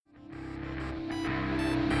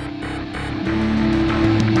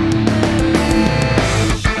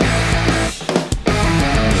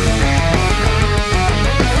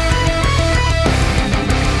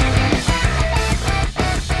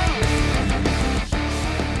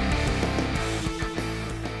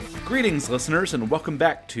Greetings, listeners, and welcome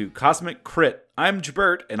back to Cosmic Crit. I'm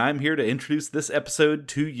Jabert, and I'm here to introduce this episode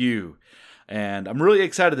to you. And I'm really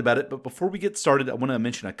excited about it, but before we get started, I want to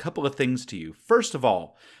mention a couple of things to you. First of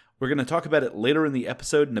all, we're going to talk about it later in the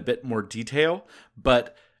episode in a bit more detail,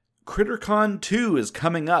 but CritterCon 2 is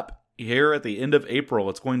coming up here at the end of April.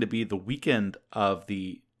 It's going to be the weekend of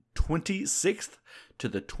the 26th to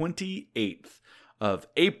the 28th of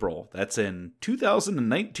April. That's in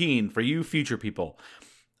 2019 for you future people.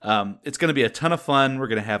 It's going to be a ton of fun. We're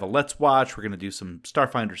going to have a Let's Watch. We're going to do some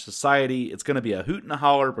Starfinder Society. It's going to be a hoot and a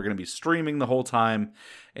holler. We're going to be streaming the whole time,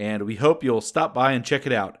 and we hope you'll stop by and check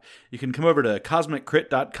it out. You can come over to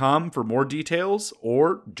CosmicCrit.com for more details,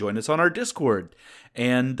 or join us on our Discord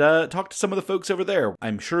and talk to some of the folks over there.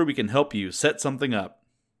 I'm sure we can help you set something up.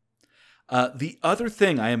 The other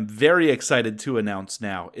thing I am very excited to announce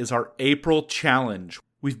now is our April Challenge.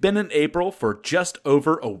 We've been in April for just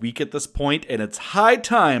over a week at this point, and it's high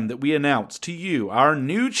time that we announce to you our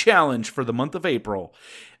new challenge for the month of April.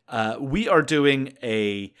 We are doing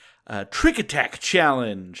a Trick Attack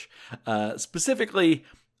Challenge. Specifically,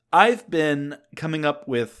 I've been coming up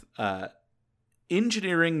with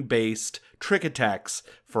engineering-based trick attacks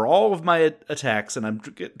for all of my attacks, and I'm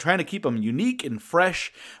trying to keep them unique and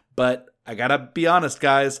fresh, but I gotta be honest,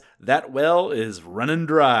 guys, that well is running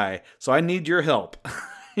dry, so I need your help.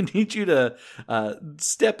 I need you to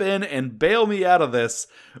step in and bail me out of this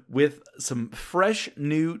with some fresh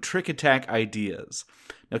new trick attack ideas.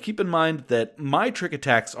 Now, keep in mind that my trick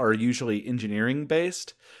attacks are usually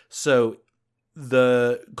engineering-based, so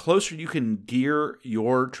the closer you can gear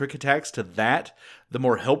your trick attacks to that, the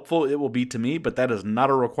more helpful it will be to me, but that is not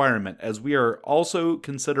a requirement, as we are also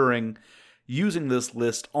considering using this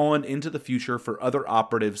list on into the future for other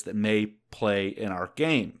operatives that may play in our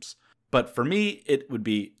games. But for me, it would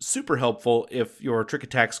be super helpful if your trick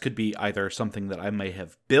attacks could be either something that I may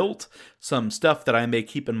have built, some stuff that I may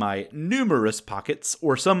keep in my numerous pockets,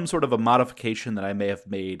 or some sort of a modification that I may have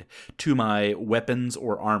made to my weapons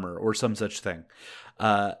or armor, or some such thing.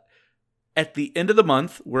 At the end of the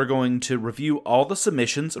month, we're going to review all the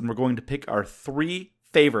submissions, and we're going to pick our 3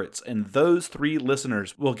 favorites, and those 3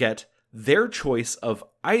 listeners will get their choice of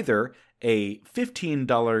either a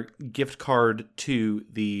 $15 gift card to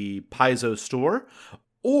the Paizo store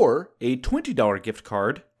or a $20 gift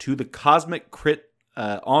card to the Cosmic Crit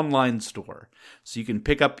online store. So you can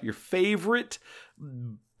pick up your favorite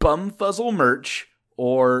Bumfuzzle merch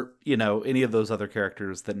or, any of those other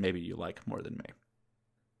characters that maybe you like more than me.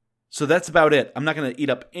 So that's about it. I'm not going to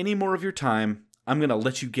eat up any more of your time. I'm going to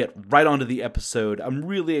let you get right onto the episode. I'm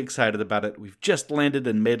really excited about it. We've just landed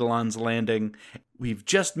in Madelon's Landing. We've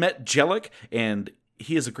just met Jellic, and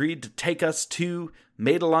he has agreed to take us to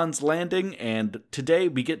Madelon's Landing, and today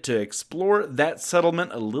we get to explore that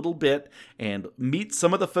settlement a little bit and meet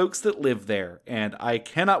some of the folks that live there, and I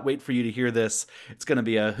cannot wait for you to hear this. It's going to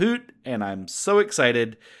be a hoot, and I'm so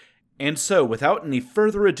excited. And so, without any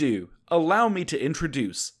further ado, allow me to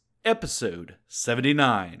introduce Episode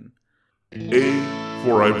 79. A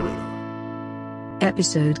for Ibretta.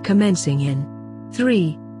 Episode commencing in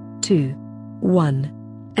 3, 2,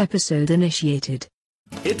 1. Episode initiated.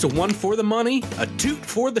 It's a 1 for the money, a toot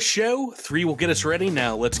for the show, 3 will get us ready.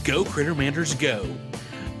 Now let's go, Crittermanders, go.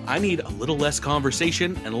 I need a little less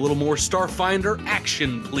conversation and a little more Starfinder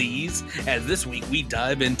action, please, as this week we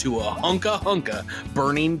dive into a hunka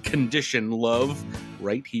burning condition love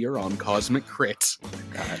right here on Cosmic Crit.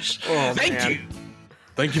 Gosh. Thank you.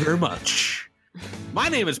 Thank you very much. My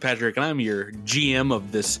name is Patrick, and I'm your GM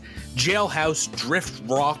of this jailhouse drift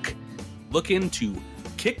rock, looking to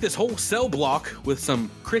kick this whole cell block with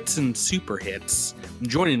some crits and super hits.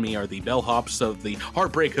 Joining me are the bellhops of the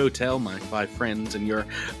Heartbreak Hotel, my 5 friends, and your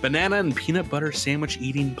banana and peanut butter sandwich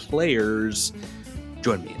eating players.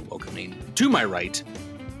 Join me in welcoming, to my right,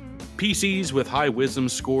 PCs with high wisdom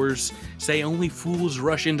scores say only fools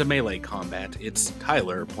rush into melee combat. It's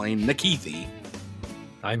Tyler playing Nakithi.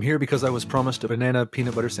 I'm here because I was promised a banana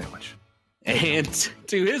peanut butter sandwich. And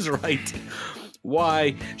to his right,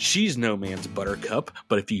 why, she's no man's buttercup,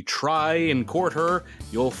 but if you try and court her,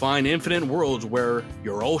 you'll find infinite worlds where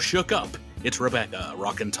you're all shook up. It's Rebecca,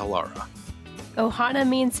 rockin' Talara. Ohana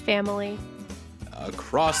means family.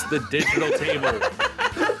 Across the digital table.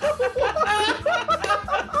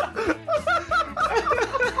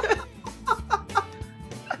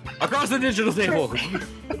 Across the digital table.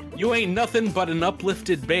 You ain't nothing but an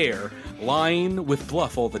uplifted bear, lying with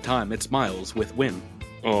bluff all the time. It's Miles with Win.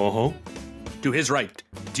 Uh-huh. To his right,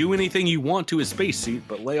 do anything you want to his spacesuit,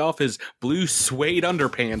 but lay off his blue suede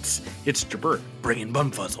underpants. It's Jabert, bringing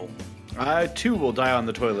Bumfuzzle. I, too, will die on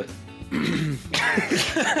the toilet.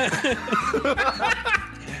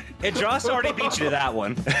 And Dross already beat you to that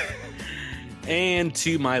one. And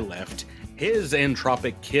to my left, his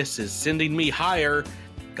entropic kiss is sending me higher.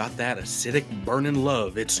 Got that acidic burning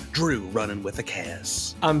love. It's Drew running with a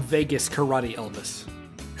Kaz. I'm Vegas Karate Elvis.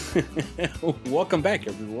 Welcome back,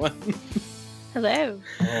 everyone. Hello.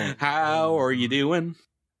 How are you doing?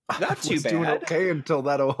 Not too was doing bad. okay until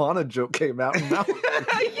that Ohana joke came out. And now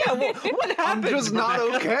Yeah, well, what I'm happened? just not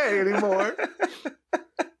Rebecca? okay anymore.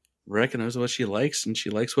 Rebecca knows what she likes, and she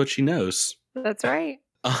likes what she knows. That's right.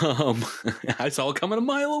 I saw it coming a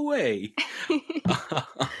mile away.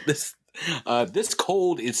 This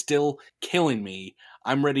cold is still killing me.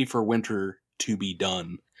 I'm ready for winter to be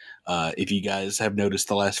done. If you guys have noticed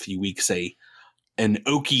the last few weeks, an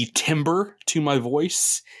oaky timbre to my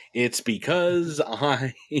voice, it's because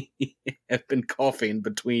I have been coughing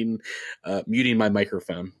between muting my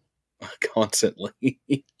microphone constantly.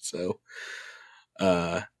 So,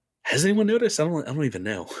 has anyone noticed? I don't even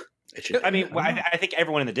know. I mean, I think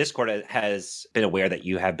everyone in the Discord has been aware that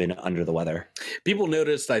you have been under the weather. People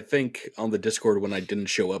noticed, I think, on the Discord when I didn't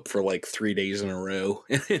show up for like 3 days in a row,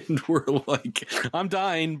 and we're like, "I'm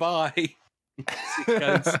dying, bye."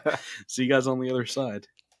 See you guys on the other side.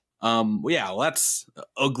 Well, that's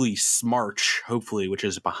ugly Smarch, hopefully, which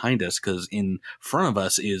is behind us, because in front of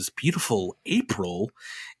us is beautiful April.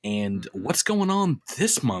 And what's going on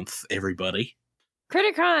this month, everybody?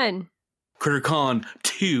 CritterCon. CritterCon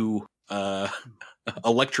 2,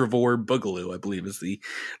 Electrovore Boogaloo, I believe is the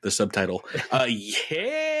subtitle.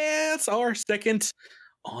 It's our second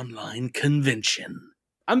online convention.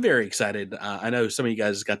 I'm very excited. I know some of you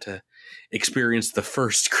guys got to experience the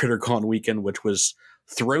first CritterCon weekend, which was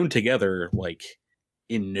thrown together like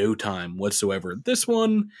in no time whatsoever. This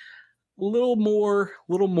one, a little more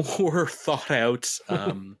thought out.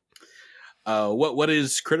 What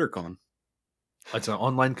is CritterCon? It's an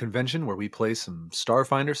online convention where we play some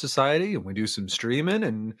Starfinder Society and we do some streaming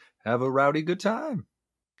and have a rowdy good time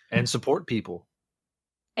and support people.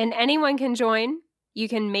 And anyone can join. You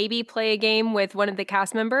can maybe play a game with one of the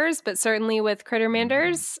cast members, but certainly with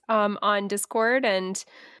Crittermanders on Discord and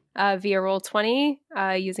via Roll20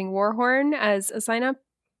 using Warhorn as a sign up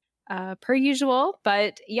per usual.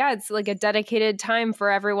 But yeah, it's like a dedicated time for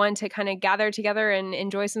everyone to kind of gather together and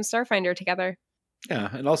enjoy some Starfinder together.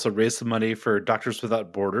 Yeah, and also raise some money for Doctors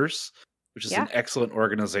Without Borders, which is an excellent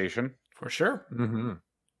organization. For sure. Mm-hmm.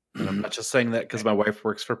 And I'm not just saying that because my wife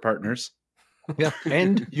works for Partners. Yeah,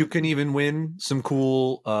 and you can even win some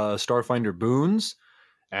cool Starfinder boons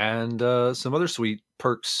and some other sweet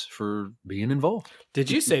perks for being involved.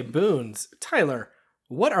 Did you say boons? Tyler,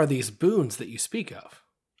 what are these boons that you speak of?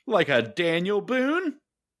 Like a Daniel Boone?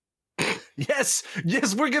 Yes,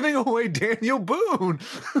 we're giving away Daniel Boone.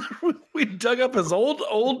 We dug up his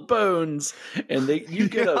old bones, and you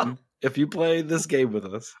get them if you play this game with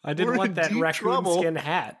us. I didn't We're want in that deep raccoon trouble. skin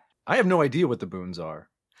hat. I have no idea what the boons are.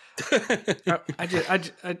 I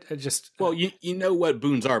just Well, you know what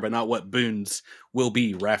boons are, but not what boons will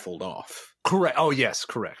be raffled off. Correct. Oh, yes,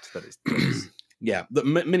 correct. That is. Yeah,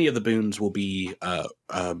 many of the boons will be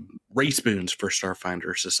race boons for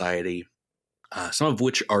Starfinder Society. Some of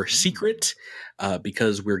which are secret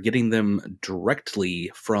because we're getting them directly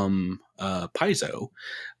from Paizo,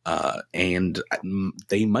 and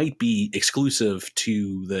they might be exclusive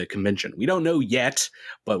to the convention. We don't know yet,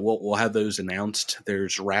 but we'll have those announced.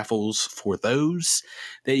 There's raffles for those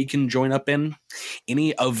that you can join up in.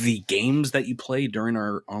 Any of the games that you play during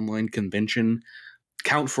our online convention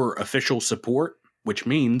count for official support, which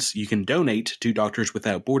means you can donate to Doctors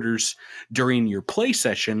Without Borders during your play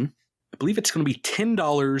session. I believe it's going to be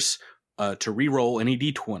 $10 to re-roll any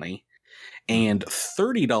D20 and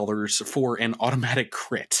 $30 for an automatic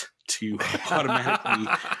crit to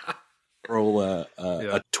automatically roll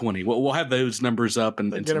a 20. We'll have those numbers up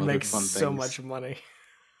and they're some gonna other make fun so things. much money.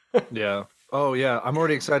 Yeah. Oh, yeah. I'm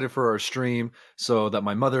already excited for our stream so that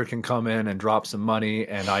my mother can come in and drop some money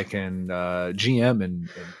and I can GM and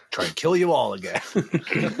try and kill you all again.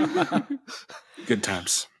 Good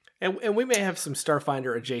times. And we may have some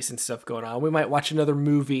Starfinder adjacent stuff going on. We might watch another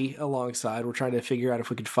movie alongside. We're trying to figure out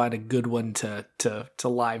if we could find a good one to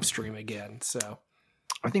live stream again. So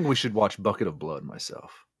I think we should watch Bucket of Blood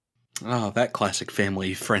myself. Oh, that classic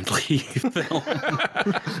family-friendly film.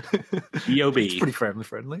 EOB. It's pretty family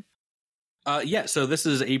friendly. Yeah, so this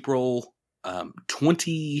is April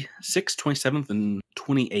 26th, 27th, and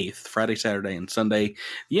 28th, Friday, Saturday, and Sunday,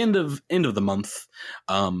 the end of the month.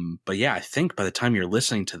 But yeah, I think by the time you're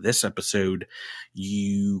listening to this episode,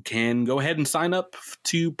 you can go ahead and sign up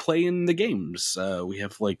to play in the games. We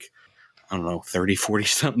have like I don't know, 30, 40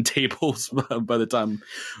 something tables by the time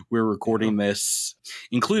we're recording this,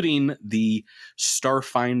 including the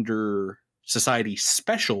Starfinder Society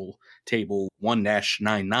special table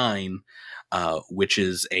 1-99, which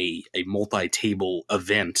is a multi-table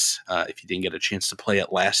event. If you didn't get a chance to play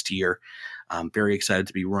it last year, I'm very excited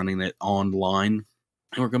to be running it online.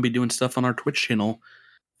 And we're going to be doing stuff on our Twitch channel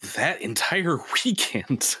that entire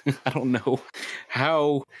weekend. I don't know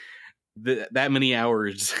how that many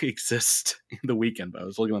hours exist in the weekend, but I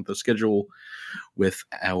was looking at the schedule with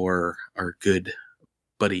our good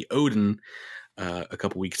buddy Odin a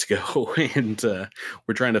couple weeks ago, and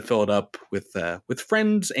we're trying to fill it up with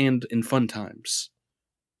friends and in fun times.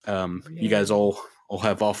 You guys all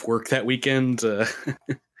have off work that weekend.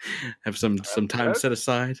 Have some time set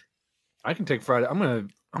aside. I can take Friday. I'm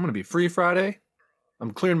gonna be free Friday.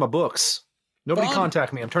 I'm clearing my books. Nobody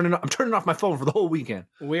contact me. I'm turning off my phone for the whole weekend.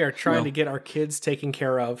 We are trying to get our kids taken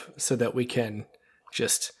care of so that we can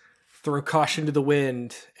just throw caution to the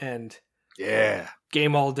wind and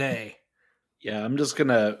game all day. Yeah, I'm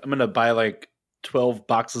gonna buy like 12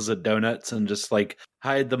 boxes of donuts and just like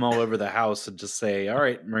hide them all over the house and just say, "All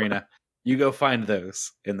right, Marina, you go find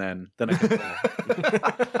those," and then I can play.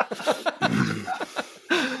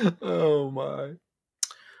 Oh my.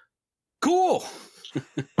 Cool.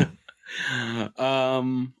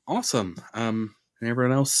 Awesome. And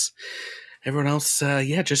everyone else,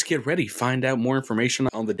 just get ready. Find out more information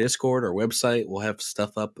on the Discord or website. We'll have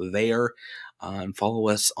stuff up there. And follow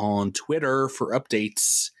us on Twitter for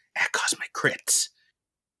updates at Cosmic Crit.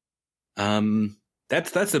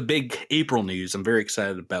 That's a big April news. I'm very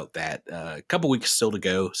excited about that. A couple weeks still to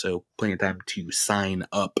go, so plenty of time to sign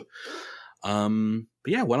up.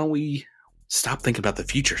 But yeah, why don't we stop thinking about the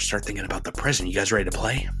future, start thinking about the present. You guys ready to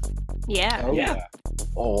play? Yeah. Oh, yeah.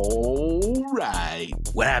 All right.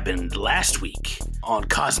 What happened last week on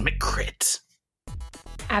Cosmic Crit?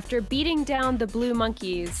 After beating down the blue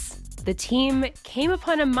monkeys, the team came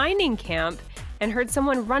upon a mining camp and heard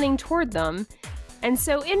someone running toward them. And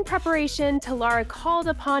so in preparation, Talara called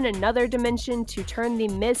upon another dimension to turn the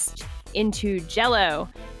mist into jello.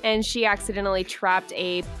 And she accidentally trapped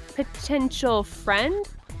a potential friend.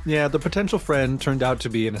 Yeah, the potential friend turned out to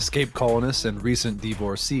be an escaped colonist and recent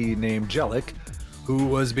divorcee named Jellic, who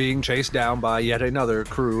was being chased down by yet another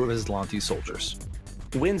crew of Aslanti soldiers.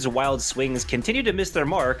 Wynn's wild swings continue to miss their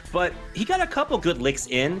mark, but he got a couple good licks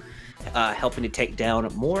in, helping to take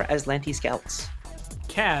down more Aslanti scouts.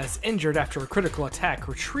 Kaz, injured after a critical attack,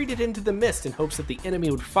 retreated into the mist in hopes that the enemy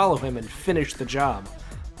would follow him and finish the job.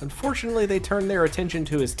 Unfortunately, they turned their attention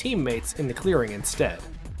to his teammates in the clearing instead.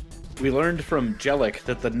 We learned from Jellic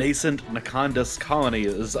that the nascent Nakandus colony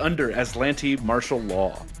is under Aslanti martial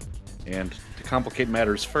law. And to complicate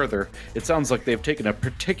matters further, it sounds like they've taken a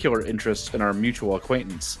particular interest in our mutual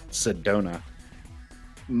acquaintance, Sedona.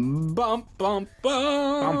 Bum, bum, bum.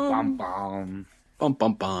 Bum, bum, bum. Bum,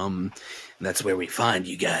 bum, bum. And that's where we find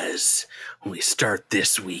you guys when we start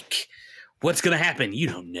this week. What's going to happen? You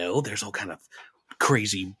don't know. There's all kind of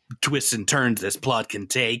crazy twists and turns this plot can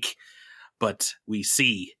take. But we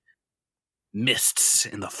see mists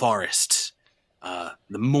in the forest,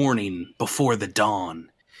 the morning before the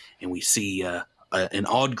dawn, and we see an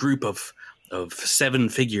odd group of 7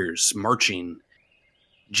 figures marching.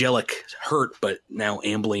 Jellic, hurt but now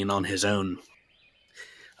ambling on his own,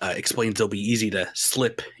 explains it'll be easy to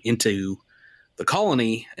slip into the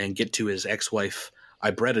colony and get to his ex-wife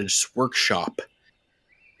Ibretta's workshop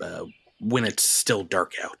when it's still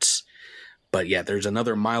dark out. But yeah, there's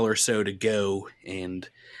another mile or so to go, and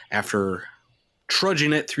after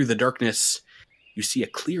trudging it through the darkness, you see a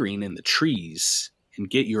clearing in the trees and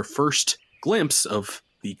get your first glimpse of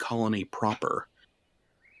the colony proper.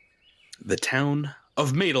 The town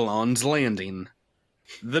of Madelon's Landing.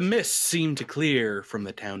 The mists seem to clear from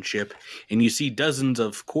the township, and you see dozens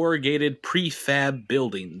of corrugated prefab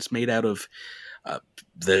buildings made out of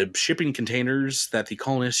the shipping containers that the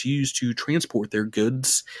colonists use to transport their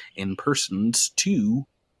goods and persons to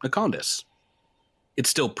Nakandus. It's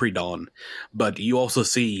still pre-dawn, but you also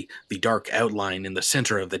see the dark outline in the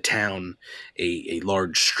center of the town, a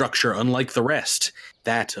large structure unlike the rest,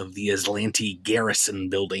 that of the Aslanti garrison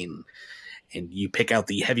building. And you pick out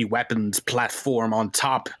the heavy weapons platform on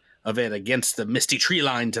top of it against the misty tree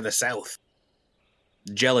line to the south.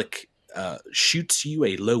 Jellic shoots you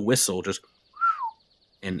a low whistle, just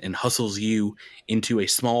and hustles you into a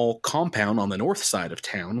small compound on the north side of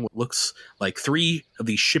town. What looks like 3 of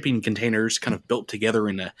these shipping containers kind of built together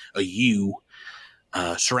in a U,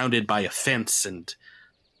 surrounded by a fence, and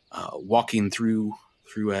walking through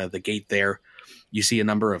the gate there, you see a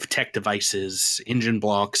number of tech devices, engine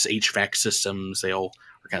blocks, HVAC systems. They all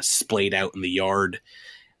are kind of splayed out in the yard,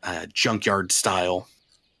 junkyard style.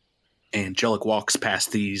 And Jellic walks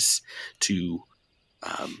past these to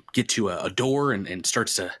get to a door and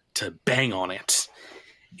starts to bang on it.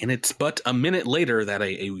 And it's but a minute later that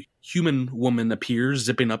a human woman appears,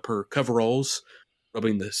 zipping up her coveralls,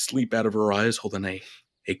 rubbing the sleep out of her eyes, holding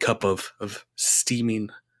a cup of steaming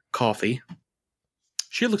coffee.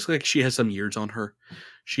 She looks like she has some years on her.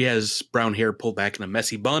 She has brown hair pulled back in a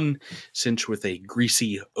messy bun, cinched with a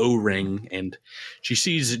greasy O-ring, and she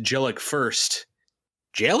sees Jellic first.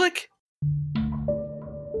 Jellic?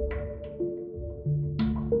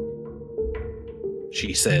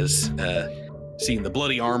 She says, seeing the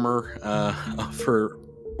bloody armor of her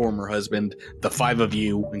former husband, the 5 of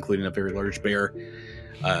you, including a very large bear,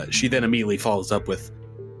 she then immediately follows up with,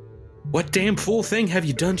 "What damn fool thing have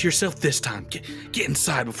you done to yourself this time? Get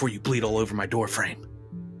inside before you bleed all over my doorframe."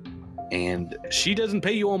 And she doesn't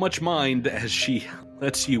pay you all much mind as she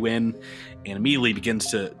lets you in and immediately begins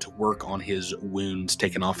to work on his wounds,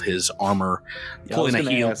 taking off his armor, pulling a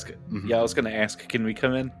heel. Yeah, I was going to ask, can we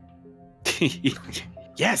come in?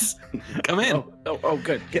 Yes, come in. Oh,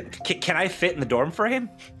 good. Can I fit in the dorm frame?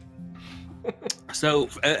 So,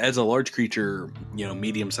 as a large creature,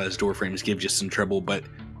 medium-sized door frames give you some trouble, but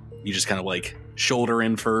you just kind of like shoulder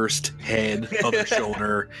in first, head, other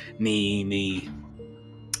shoulder, knee.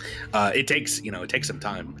 It takes some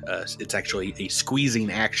time. It's actually a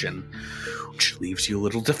squeezing action, which leaves you a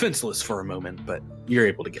little defenseless for a moment, but you're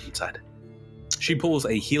able to get inside. She pulls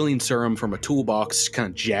a healing serum from a toolbox, kind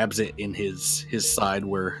of jabs it in his side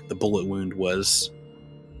where the bullet wound was,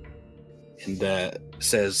 and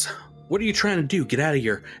says, "What are you trying to do? Get out of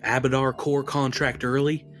your Abadar Corps contract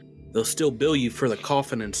early? They'll still bill you for the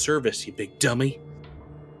coffin and service, you big dummy."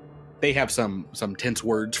 They have some tense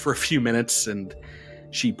words for a few minutes, and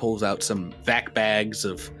she pulls out some vac bags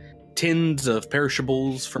of tins of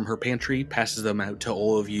perishables from her pantry, passes them out to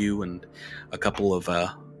all of you, and a couple of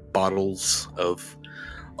bottles of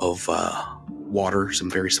water,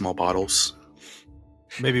 some very small bottles.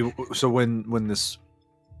 Maybe so when this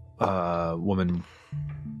woman,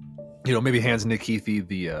 maybe hands Nikithi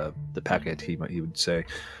the packet, he would say,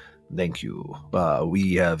 "Thank you.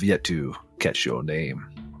 We have yet to catch your name."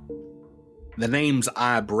 The name's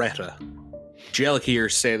Ibretta. Jellic here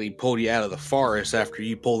said he pulled you out of the forest after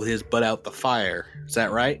you pulled his butt out the fire. Is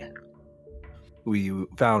that right? We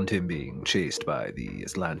found him being chased by the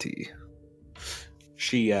Aslanti.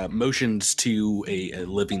 She motions to a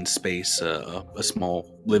living space, a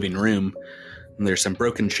small living room. And there's some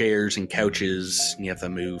broken chairs and couches, and you have to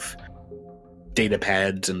move data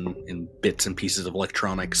pads and bits and pieces of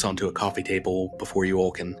electronics onto a coffee table before you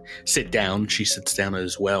all can sit down. She sits down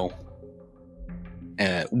as well.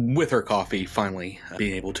 With her coffee, finally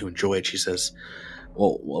being able to enjoy it, she says,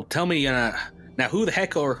 Well, tell me, now who the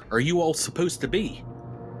heck are you all supposed to be?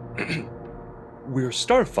 We're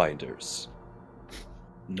Starfinders.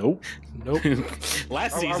 Nope.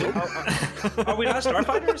 Last season. Are we not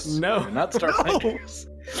Starfinders? No. We're not Starfinders.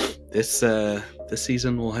 This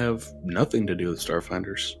season will have nothing to do with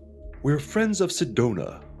Starfinders. We're friends of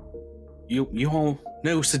Sedona. You all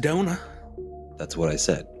know Sedona? That's what I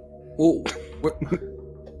said. Well,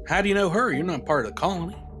 how do you know her? You're not part of the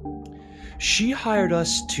colony. She hired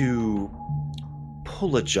us to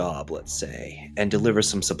pull a job, let's say, and deliver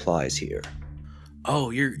some supplies here. Oh,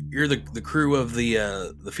 you're the crew of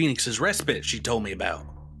the Phoenix's Respite she told me about.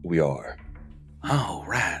 We are. Oh,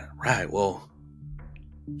 right. Well,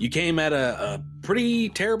 you came at a pretty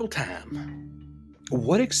terrible time.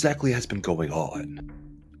 What exactly has been going on?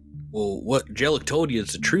 Well, what Jellic told you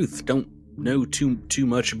is the truth. Don't know too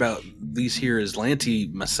much about these here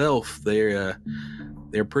Aslanti myself. They're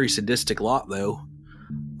a pretty sadistic lot, though.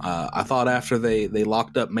 I thought after they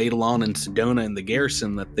locked up Madelon and Sedona in the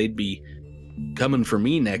garrison that they'd be coming for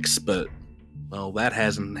me next, but, well, that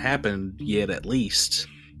hasn't happened yet, at least.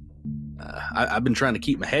 I've been trying to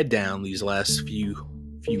keep my head down these last few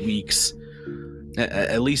weeks.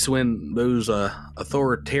 At least when those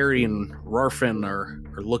authoritarian Rarfin are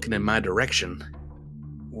looking in my direction.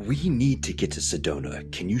 We need to get to Sedona.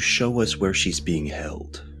 Can you show us where she's being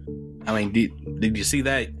held? I mean, did you see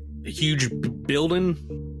that huge building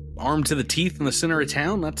armed to the teeth in the center of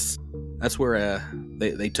town? That's where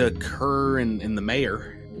they took her and the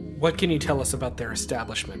mayor. What can you tell us about their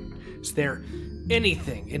establishment? Is there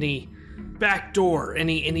anything, any back door,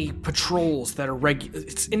 any patrols that are regular?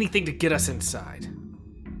 It's anything to get us inside.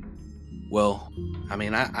 Well, I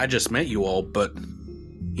mean, I just met you all, but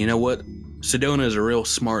you know what? Sedona is a real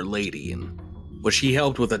smart lady, and she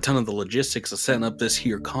helped with a ton of the logistics of setting up this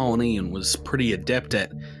here colony and was pretty adept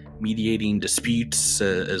at mediating disputes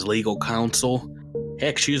as legal counsel.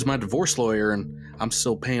 Heck, she was my divorce lawyer, and I'm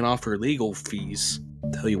still paying off her legal fees.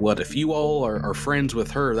 Tell you what, if you all are friends with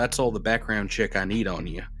her, that's all the background check I need on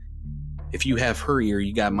you. If you have her ear,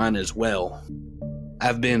 you got mine as well.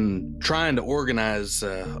 I've been trying to organize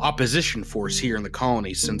opposition force here in the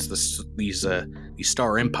colony since these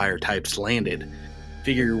Star Empire types landed.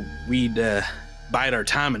 Figure we'd bide our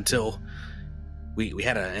time until we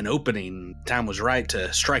had an opening. Time was right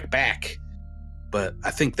to strike back. But I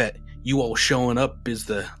think that you all showing up is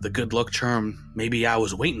the good luck charm maybe I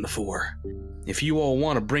was waiting for. If you all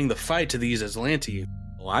want to bring the fight to these Aslanti,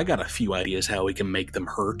 well, I got a few ideas how we can make them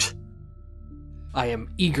hurt. I am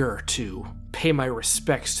eager to pay my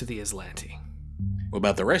respects to the Aslanti. What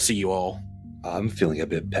about the rest of you all? I'm feeling a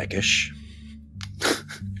bit peckish.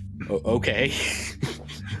 Okay.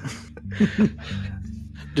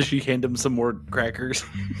 Does she hand him some more crackers?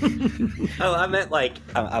 Oh, I meant like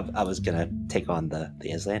I was gonna take on the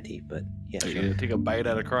Aslanti, but yeah. Are you gonna take a bite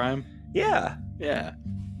out of crime? Yeah. Yeah.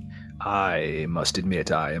 I must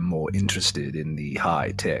admit I am more interested in the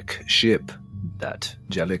high-tech ship that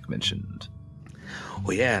Jellic mentioned.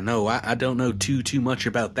 Well, yeah, no, I don't know too much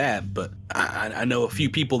about that, but I know a few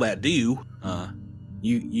people that do.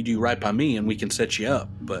 You do right by me, and we can set you up.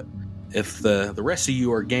 But if the rest of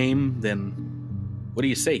you are game, then what do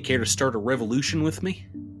you say? Care to start a revolution with me?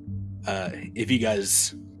 If you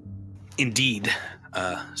guys indeed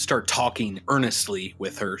start talking earnestly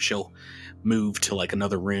with her, she'll move to like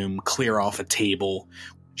another room, clear off a table.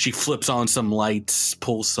 She flips on some lights,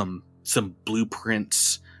 pulls some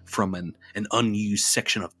blueprints from an unused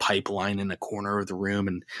section of pipeline in a corner of the room,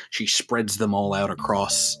 and she spreads them all out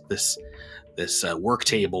across this work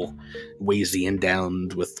table, weighs the end down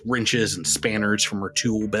with wrenches and spanners from her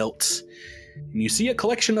tool belts. And you see a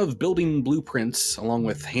collection of building blueprints along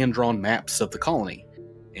with hand-drawn maps of the colony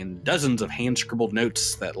and dozens of hand-scribbled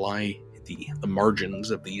notes that lie at the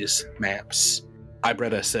margins of these maps.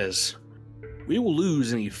 Ibretta says, "We will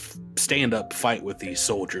lose any stand-up fight with these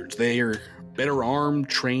soldiers. They are better armed,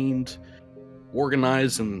 trained,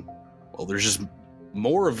 organized, and, well, there's just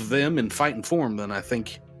more of them in fighting form than I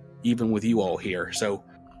think even with you all here. So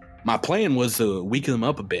my plan was to weaken them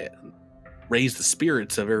up a bit, raise the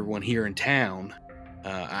spirits of everyone here in town.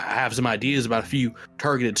 I have some ideas about a few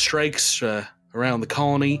targeted strikes around the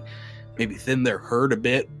colony, maybe thin their herd a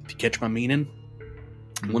bit, if you catch my meaning.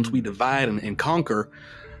 Once we divide and conquer,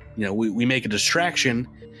 we make a distraction,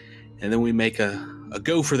 and then we make a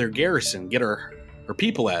go for their garrison, get our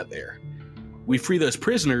people out there. We free those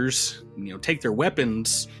prisoners, take their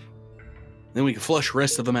weapons, then we can flush the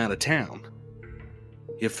rest of them out of town.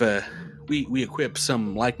 If we equip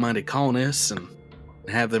some like-minded colonists and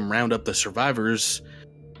have them round up the survivors,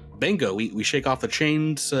 bingo, we shake off the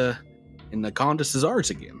chains and the Condus is ours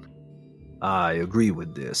again." I agree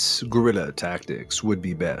with this. Guerrilla tactics would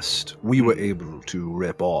be best. We were able to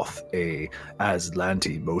rip off a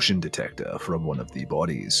Aslanti motion detector from one of the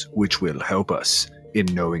bodies, which will help us in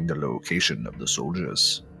knowing the location of the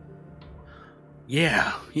soldiers.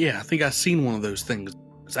 Yeah, I think I've seen one of those things.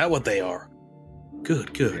 Is that what they are?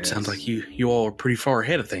 Good. Yes. Sounds like you all are pretty far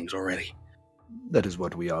ahead of things already. That is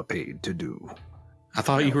what we are paid to do. I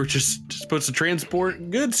thought you were just supposed to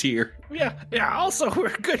transport goods here. Yeah. Also,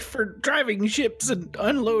 we're good for driving ships and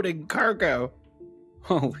unloading cargo.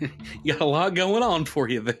 Oh, you got a lot going on for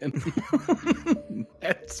you then.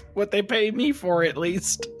 That's what they pay me for, at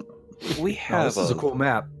least. We have this is a cool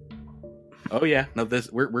map. Oh yeah, no,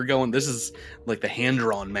 we're going. This is like the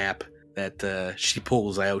hand-drawn map that she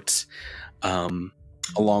pulls out,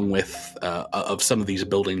 along with of some of these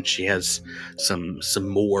buildings. She has some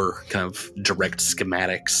more kind of direct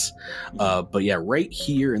schematics. But yeah, right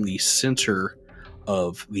here in the center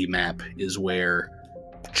of the map is where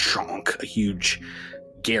a huge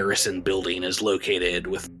garrison building is located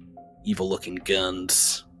with evil-looking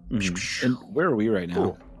guns. And where are we right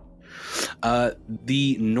now? Cool.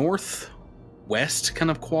 The northwest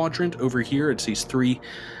kind of quadrant over here. It's these three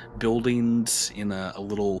buildings in a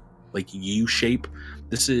little like U shape.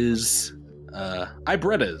 This is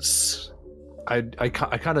Ibretta's. I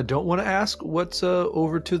kind of don't want to ask what's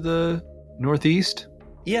over to the northeast.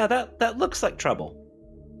 Yeah, that looks like trouble.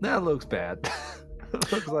 That looks bad.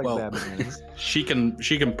 Looks like bad bananas. She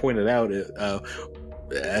can point it out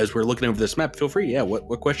as we're looking over this map. Feel free. Yeah.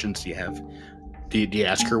 What questions do you have? Do you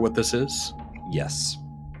ask her what this is? Yes.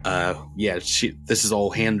 Yeah. This is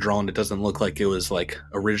all hand drawn. It doesn't look like it was like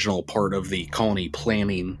original part of the colony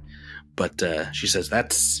planning, but she says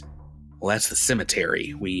that's the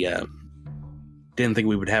cemetery. We didn't think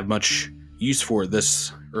we would have much use for it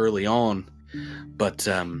this early on, but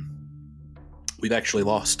we've actually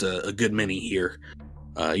lost a good many here.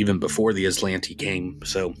 even before the Aslanti came.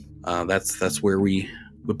 So that's where we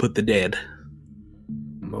would put the dead.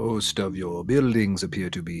 Most of your buildings appear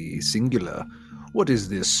to be singular. What is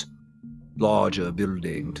this larger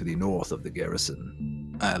building to the north of the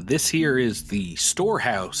garrison? This here is the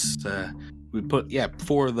storehouse. We put,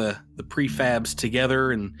 four of the prefabs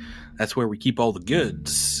together, and that's where we keep all the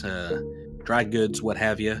goods, dry goods, what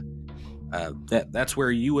have you. That's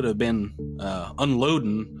where you would have been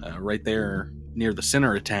unloading right there near the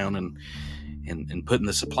center of town and putting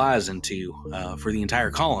the supplies into for the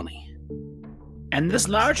entire colony. And this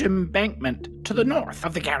large embankment to the north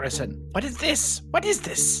of the garrison. What is this? What is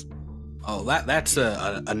this? Oh, that's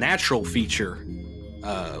a natural feature.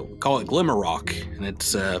 We call it Glimmer Rock, and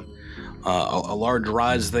it's a large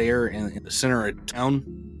rise there in the center of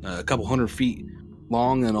town, a couple 100 feet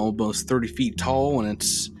long and almost 30 feet tall, and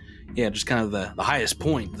it's just kind of the highest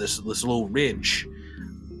point, this little ridge.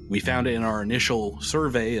 We found it in our initial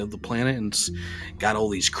survey of the planet, and it's got all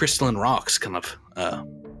these crystalline rocks kind of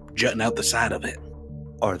jutting out the side of it.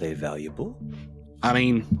 Are they valuable? I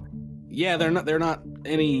mean, yeah, they're not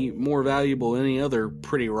any more valuable than any other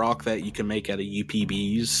pretty rock that you can make out of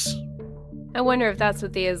UPBs. I wonder if that's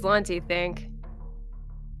what the Aslanti think.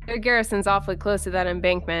 Their garrison's awfully close to that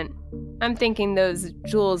embankment. I'm thinking those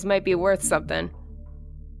jewels might be worth something.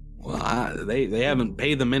 Well, they haven't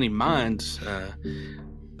paid them any mind.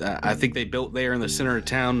 I think they built there in the center of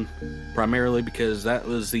town primarily because that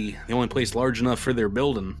was the only place large enough for their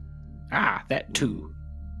building. Ah, that too.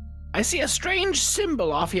 I see a strange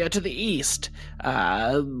symbol off here to the east.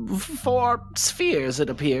 4 spheres, it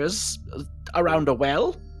appears, around a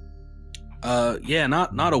well.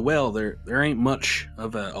 Not a well. There ain't much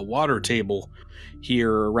of a water table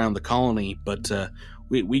here around the colony, but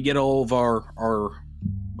we get all of our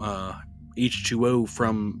H2O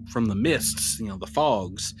from the mists, the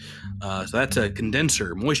fogs. So that's a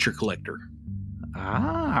condenser, moisture collector.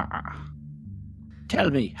 Ah. Tell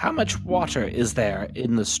me, how much water is there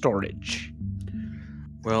in the storage?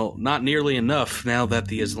 Well, not nearly enough now that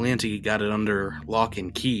the Aslanti got it under lock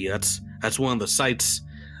and key. That's one of the sites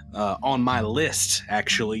on my list,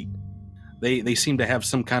 actually. They seem to have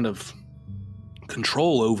some kind of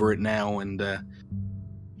control over it now, and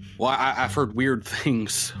I've heard weird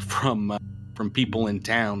things from people in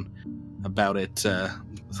town about it.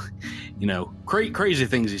 Crazy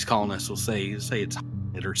things he's calling us. Will say it's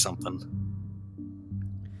it or something.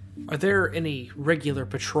 Are there any regular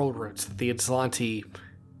patrol routes that the Aslanti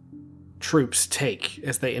troops take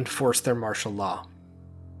as they enforce their martial law?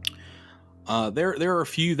 There are a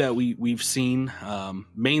few that we've seen.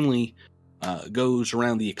 Mainly goes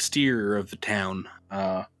around the exterior of the town.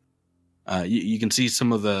 You can see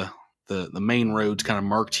some of the main roads kind of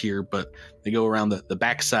marked here, but they go around the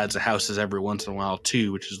back sides of houses every once in a while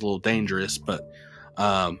too, which is a little dangerous. But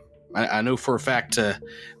I know for a fact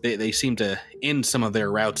they seem to end some of their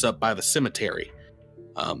routes up by the cemetery.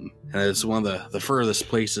 And it's one of the furthest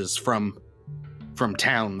places from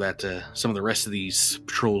town that some of the rest of these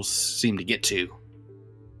patrols seem to get to.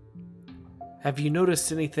 Have you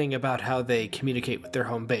noticed anything about how they communicate with their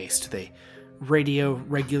home base? Do they radio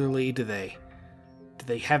regularly? Do they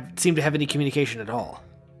seem to have any communication at all?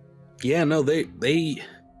 Yeah, no,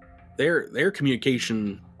 their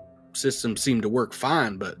communication systems seem to work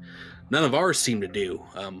fine, but none of ours seem to do.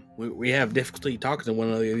 We have difficulty talking to one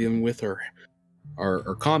another even with our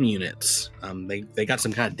comm units. They got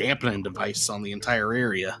some kind of dampening device on the entire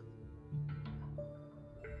area.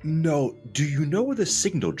 No, do you know where the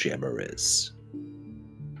signal jammer is?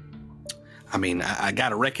 I mean, I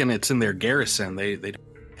gotta reckon it's in their garrison. They don't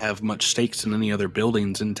have much stakes in any other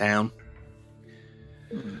buildings in town.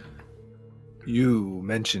 You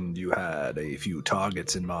mentioned you had a few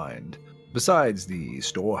targets in mind. Besides the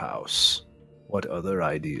storehouse, what other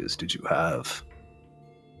ideas did you have?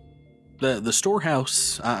 The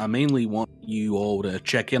storehouse, I mainly want you all to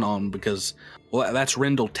check in on because, well, that's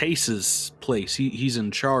Rendell Tace's place. He's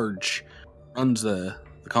in charge, runs the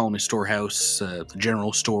colony storehouse, the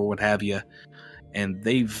general store, what have you, and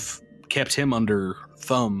they've kept him under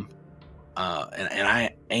thumb, and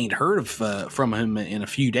I ain't heard from him in a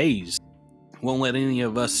few days. Won't let any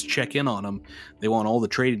of us check in on him. They want all the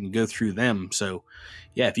trading to go through them. So,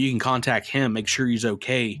 yeah, if you can contact him, make sure he's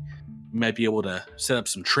okay. You might be able to set up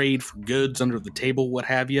some trade for goods under the table, what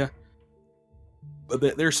have you.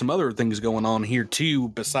 But there's some other things going on here too,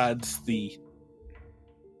 besides the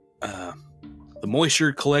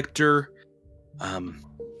moisture collector.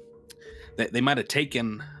 They might have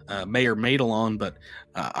taken Mayor Madelon, but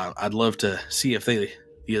I'd love to see if the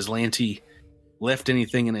Aslanti left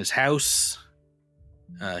anything in his house.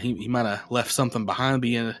 He might have left something behind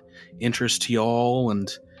being interest to y'all,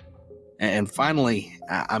 and finally,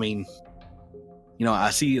 I mean, you know,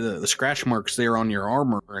 I see the scratch marks there on your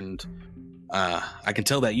armor, and I can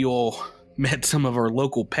tell that you all met some of our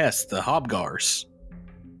local pests, the hobgars.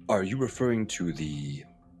 Are you referring to the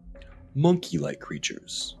monkey-like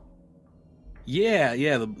creatures? Yeah,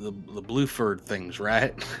 the blue furred things,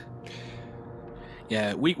 right?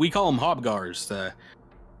 Yeah, we call them hobgars, the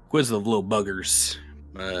inquisitive little buggers.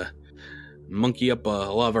 Monkey up a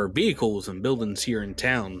lot of our vehicles and buildings here in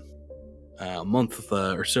town. A month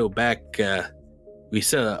or so back, we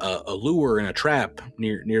set a lure and a trap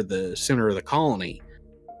near the center of the colony,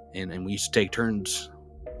 and we used to take turns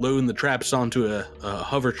loading the traps onto a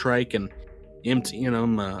hover trike and emptying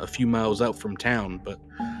them a few miles out from town. But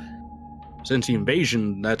since the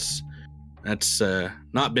invasion, that's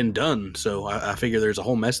not been done. So I figure there's a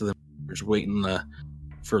whole mess of them just waiting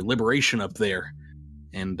for liberation up there,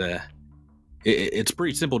 and it's a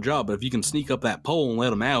pretty simple job. But if you can sneak up that pole and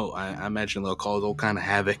let them out, I imagine they'll cause all kind of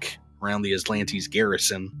havoc around the Aslantes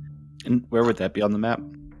garrison. And where would that be on the map?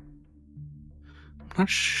 I'm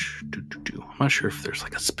not sure if there's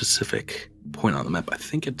like a specific point on the map. I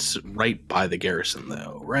think it's right by the garrison,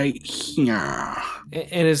 though. Right here.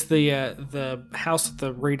 And is the house with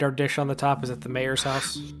the radar dish on the top, is it the mayor's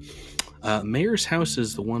house? Mayor's house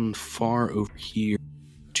is the one far over here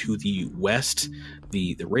to the west.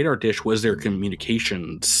 The radar dish was their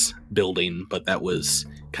communications building, but that was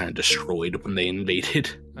kind of destroyed when they invaded.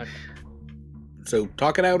 Okay. So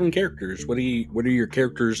talk it out in characters. What are your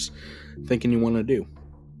characters thinking you want to do?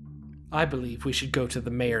 I believe we should go to the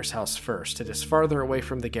mayor's house first. It is farther away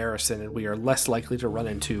from the garrison, and we are less likely to run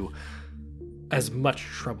into as much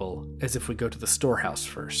trouble as if we go to the storehouse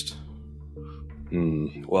first.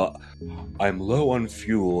 Well, I'm low on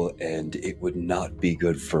fuel, and it would not be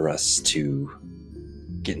good for us to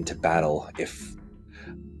get into battle if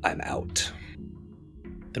I'm out.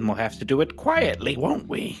 Then we'll have to do it quietly, won't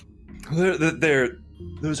we?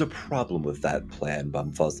 There's a problem with that plan,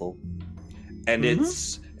 Bumfuzzle. And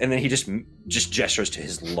and then he just gestures to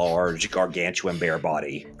his large, gargantuan bear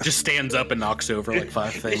body. Just stands up and knocks over like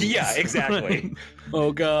 5 things. Yeah, exactly.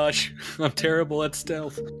 Oh gosh, I'm terrible at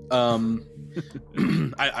stealth.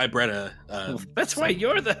 I bred a. That's why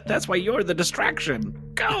you're the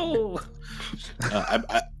distraction. Go.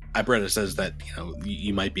 Ibretta says that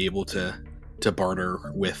you might be able to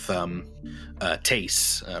barter with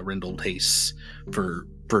Tace, Rindle Tace, for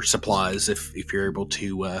supplies if you're able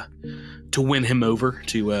to win him over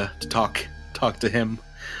to talk to him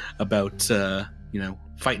about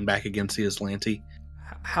fighting back against the Aslanti.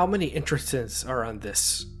 How many entrances are on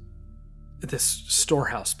this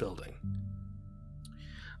storehouse building?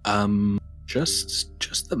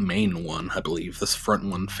 Just the main one, I believe. This front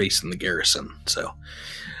one facing the garrison. So,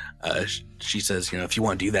 she says, if you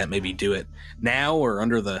want to do that, maybe do it now or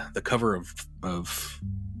under the cover of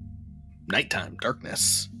nighttime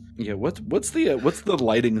darkness. Yeah, what's the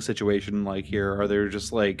lighting situation like here? Are there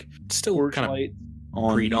just like still kind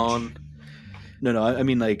of pre-dawn? No, I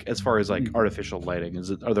mean like as far as like artificial lighting,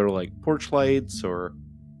 are there like porch lights or?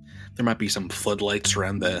 There might be some floodlights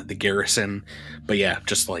around the garrison, but yeah,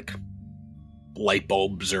 just like light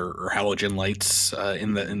bulbs or halogen lights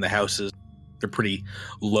in the houses. They're pretty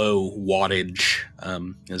low wattage,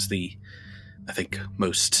 I think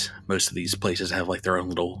most of these places have like their own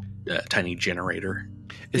little tiny generator.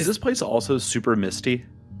 Is this place also super misty?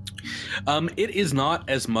 It is not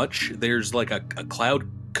as much. There's like a cloud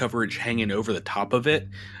coverage hanging over the top of it,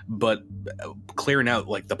 but clearing out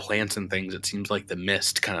like the plants and things, it seems like the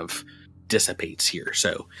mist kind of dissipates here.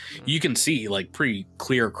 So you can see like pretty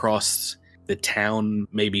clear across the town,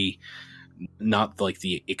 maybe not like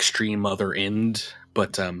the extreme other end,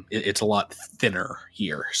 but it's a lot thinner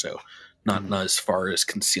here. So not as far as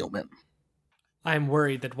concealment. I'm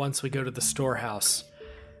worried that once we go to the storehouse,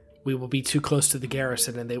 we will be too close to the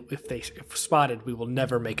garrison, and if spotted, we will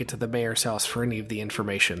never make it to the mayor's house for any of the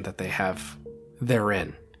information that they have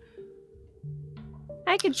therein.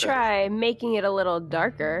 I could try making it a little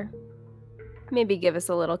darker. Maybe give us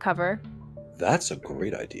a little cover. That's a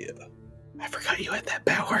great idea. I forgot you had that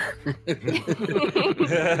power.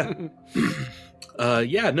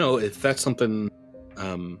 Yeah, no, if that's something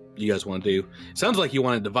you guys want to do. It sounds like you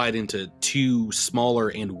want to divide into 2 smaller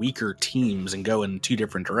and weaker teams and go in 2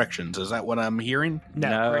 different directions. Is that what I'm hearing?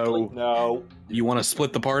 No. You want to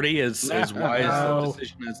split the party as wise a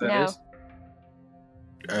decision as that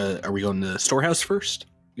is? Are we going to the storehouse first?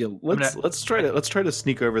 Yeah, let's try to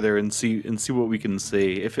sneak over there and see what we can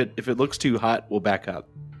see. If it looks too hot, we'll back up.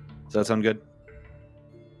 Does that sound good?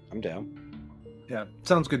 I'm down. Yeah,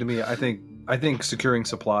 sounds good to me. I think I think securing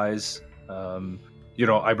supplies.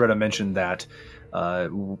 Ibretta mentioned that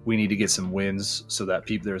we need to get some wins so that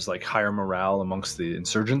there's like higher morale amongst the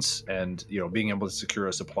insurgents, and being able to secure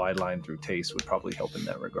a supply line through Taste would probably help in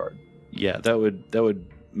that regard. Yeah, that would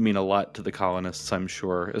mean a lot to the colonists, I'm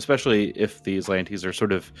sure, especially if the Atlantes are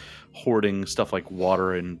sort of hoarding stuff like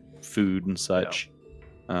water and food and such.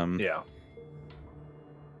 Yeah.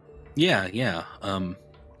 Yeah.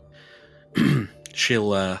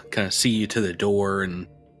 She'll kind of see you to the door and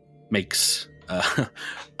makes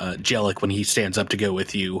Jellic, when he stands up to go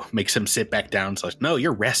with you, makes him sit back down. So, no,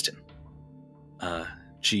 you're resting.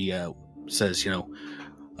 She says,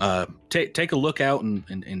 take a look out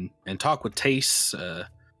and talk with Tace.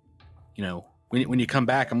 When you come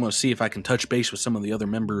back, I'm going to see if I can touch base with some of the other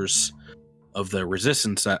members of the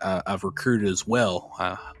Resistance I've recruited as well.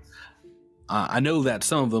 I know that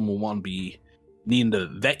some of them will want to be needing to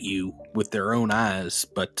vet you with their own eyes,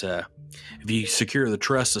 but if you secure the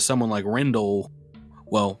trust of someone like Rendell,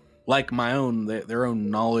 well, like my own, their own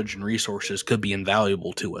knowledge and resources could be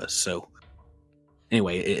invaluable to us. So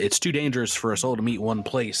anyway, it's too dangerous for us all to meet one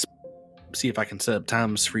place. See if I can set up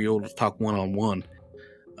times for you all to talk one-on-one.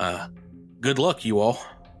 Good luck, you all.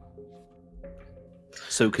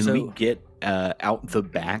 So can we get out the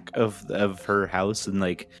back of her house and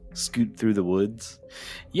like scoot through the woods?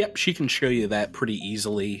 Yep, she can show you that pretty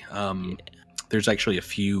easily. There's actually a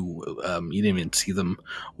few, you didn't even see them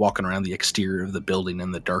walking around the exterior of the building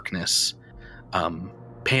in the darkness.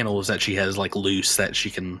 Panels that she has like loose that she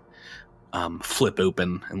can flip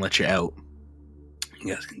open and let you out.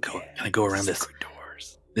 You guys can go around this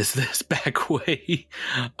doors. This back way.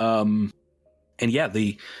 And yeah,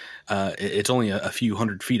 it's only a few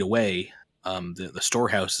 100 feet away. The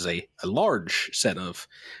storehouse is a large set of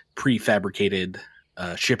prefabricated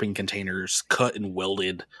shipping containers cut and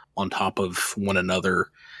welded on top of one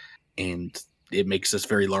another, and it makes this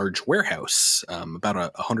very large warehouse, about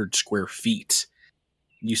 100 square feet.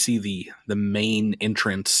 You see the main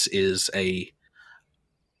entrance is a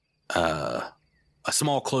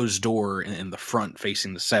small closed door in the front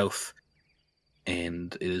facing the south,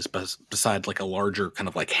 and it is beside like a larger kind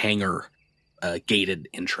of like hangar gated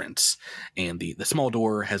entrance, and the small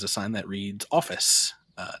door has a sign that reads office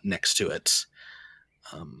next to it.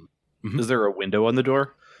 Is there a window on the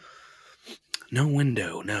door? No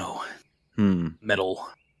window, no. Metal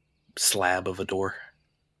slab of a door.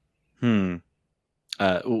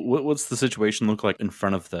 What's the situation look like in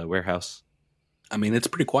front of the warehouse? I mean, it's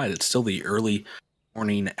pretty quiet. It's still the early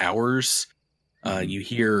morning hours. You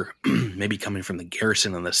hear maybe coming from the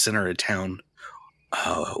garrison in the center of town,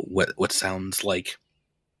 what sounds like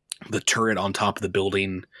the turret on top of the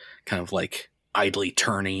building, kind of like idly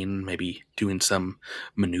turning, maybe doing some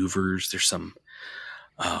maneuvers. There's some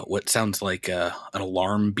what sounds like an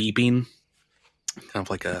alarm beeping, kind of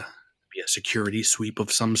like a security sweep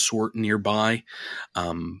of some sort nearby.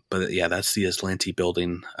 But yeah, that's the Aslanti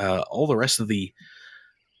building. All the rest of the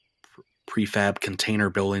prefab container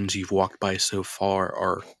buildings you've walked by so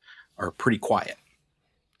far are pretty quiet.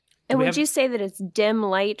 And would you say that it's dim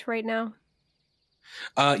light right now?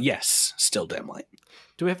 Yes, still dim light.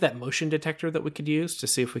 Do we have that motion detector that we could use to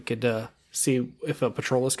see if we could see if a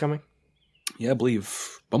patrol is coming? Yeah, I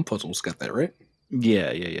believe Bumfuzzle's got that, right?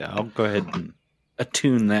 Yeah. I'll go ahead and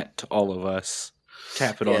attune that to all of us.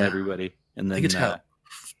 Tap it on everybody. And then I think it's got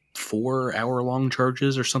 4 hour-long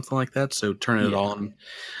charges or something like that, so turn it on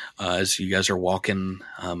as you guys are walking.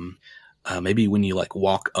 Maybe when you like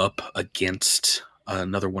walk up against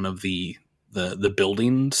another one of the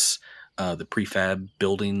buildings, the prefab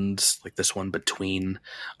buildings, like this one between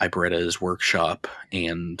Ibretta's workshop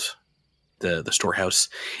and the storehouse,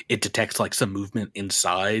 it detects like some movement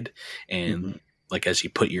inside, and like as you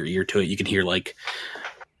put your ear to it, you can hear like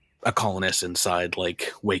a colonist inside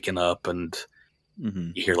like waking up, and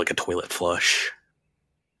you hear like a toilet flush.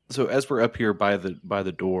 So as we're up here by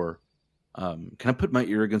the door, can I put my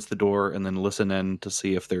ear against the door and then listen in to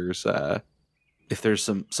see if there's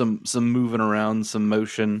some moving around, some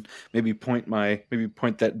motion? Maybe point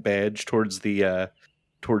that badge towards the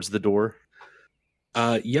door.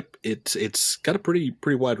 Yep, it's got a pretty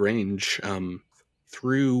wide range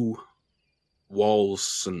through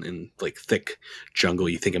walls and like thick jungle.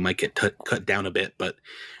 You think it might get cut down a bit, but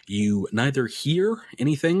you neither hear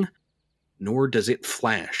anything nor does it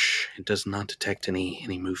flash. It does not detect any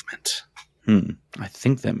movement. I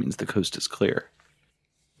think that means the coast is clear.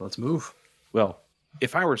 Let's move. Well,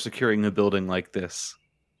 if I were securing a building like this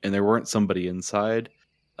and there weren't somebody inside,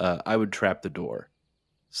 I would trap the door.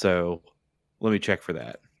 So let me check for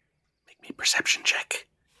that. Make me a perception check.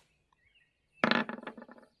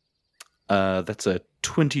 That's a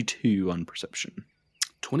 22 on perception.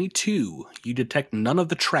 22. You detect none of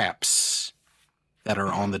the traps that are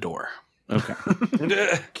on the door. Okay.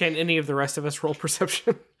 Can any of the rest of us roll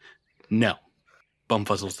perception? No.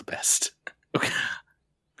 Bumfuzzle's the best. Okay.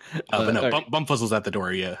 But no, right. Bumfuzzle's at the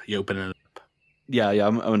door. You open it up. Yeah.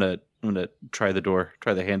 I'm gonna try the door.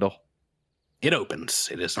 Try the handle. It opens.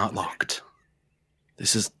 It is not locked.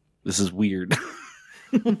 This is weird.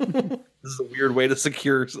 This is a weird way to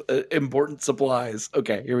secure important supplies.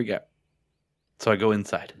 Okay, here we go. So I go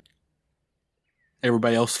inside.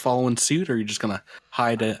 Everybody else following suit, or are you just gonna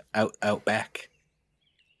hide out back?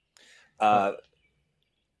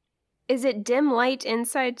 Is it dim light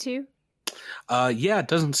inside too? Yeah, it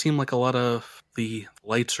doesn't seem like a lot of the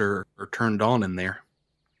lights are turned on in there.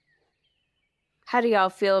 How do y'all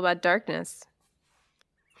feel about darkness?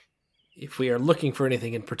 If we are looking for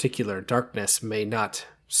anything in particular, darkness may not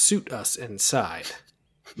suit us inside.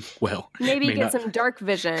 Well, Maybe may get not, some dark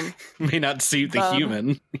vision. may not suit the Bub.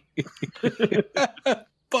 human.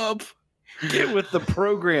 Bub. Get with the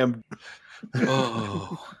program.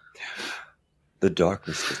 Oh. The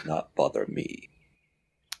darkness does not bother me.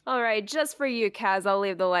 All right, just for you, Kaz, I'll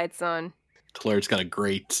leave the lights on. Taler's got a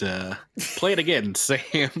great play it again,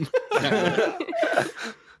 Sam.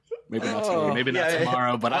 Maybe not today, maybe not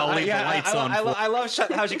tomorrow, but I'll leave the lights on. I love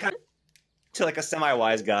how she kind of to like a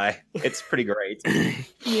semi-wise guy. It's pretty great.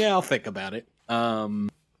 Yeah, I'll think about it. I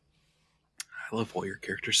love all your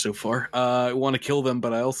characters so far. I want to kill them,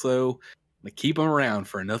 but I also want to keep them around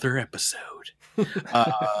for another episode.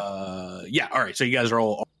 Yeah, all right. So you guys are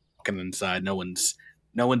all walking inside. No one's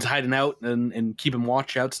hiding out and keeping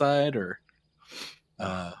watch outside, or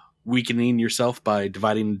weakening yourself by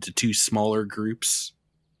dividing into two smaller groups.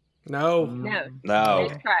 No. No. No.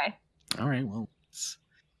 Nice try. All right. Well,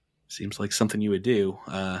 seems like something you would do.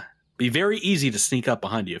 Be very easy to sneak up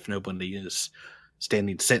behind you if nobody is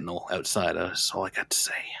standing sentinel outside. That's all I got to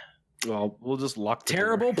say. Well, we'll just lock the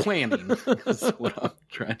Terrible door. planning is what I'm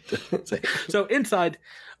trying to say. So inside,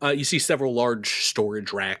 you see several large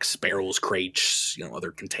storage racks, barrels, crates,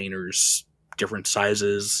 other containers, different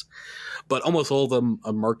sizes, but almost all of them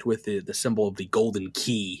are marked with the symbol of the golden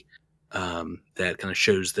key that kind of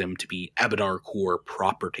shows them to be Abadar Core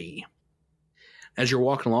property. As you're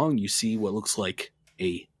walking along, you see what looks like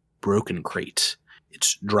a broken crate.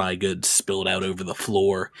 It's dry goods spilled out over the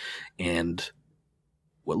floor, and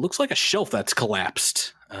what looks like a shelf that's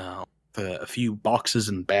collapsed. A few boxes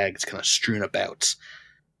and bags kind of strewn about.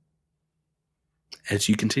 As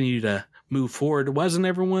you continue to move forward, why doesn't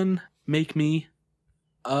everyone make me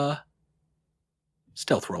a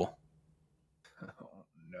stealth roll? Oh,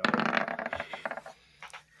 no.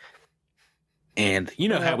 And you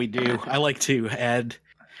know how we do. I like to add,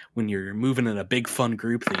 when you're moving in a big fun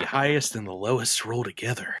group, the highest and the lowest roll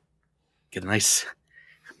together. Get a nice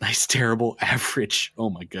terrible average. Oh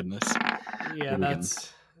my goodness. Yeah,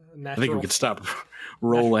 that's I natural. think we could stop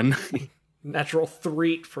rolling. Natural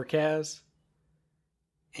 3 for Kaz.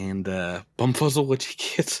 And Bumfuzzle, what'd you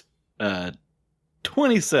get?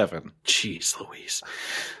 27. Jeez Louise.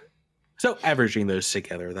 So averaging those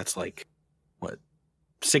together, that's like, what,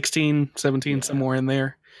 16, 17, somewhere in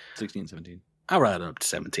there? 16, 17. I'll round it up to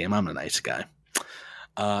 17. I'm a nice guy.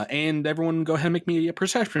 And everyone go ahead and make me a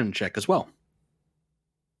perception check as well.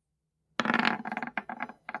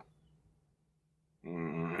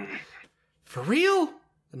 For real?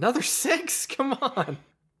 Another 6? Come on.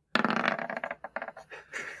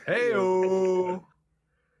 Hey-o.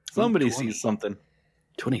 Somebody 20. sees something.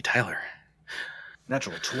 20, Tyler.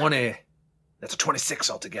 Natural 20. That's a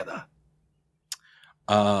 26 altogether.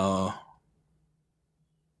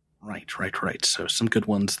 Right. So some good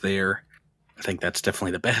ones there. I think that's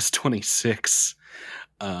definitely the best. 26.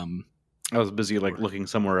 I was busy looking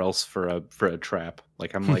somewhere else for a trap.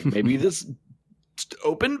 I'm like, maybe this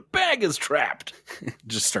open bag is trapped.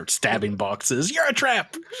 Just start stabbing boxes. You're a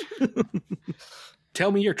trap.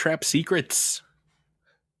 Tell me your trap secrets.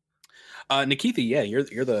 Nikithi, yeah, you're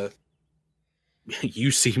the.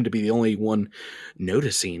 You seem to be the only one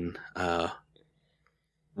noticing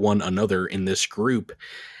one another in this group,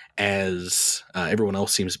 as everyone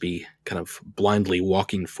else seems to be kind of blindly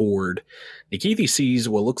walking forward. Nikithi sees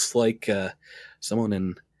what looks like someone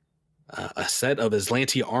in a set of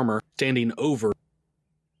Aslanti armor standing over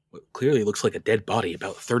what clearly looks like a dead body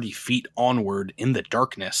about 30 feet onward in the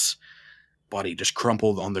darkness. Body just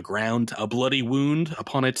crumpled on the ground, a bloody wound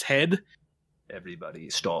upon its head. Everybody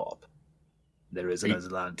stop. There is an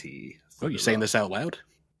Aslanti. Oh, you saying this out loud?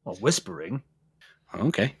 Well, whispering.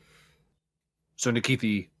 Okay. So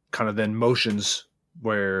Nikithi kind of then motions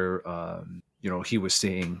where, he was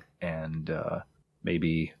seeing, and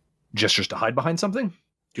maybe gestures to hide behind something,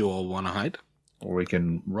 Do you all want to hide? or we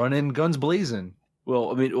can run in guns blazing.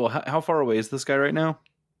 Well, I mean, how far away is this guy right now?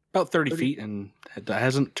 About 30 feet, and it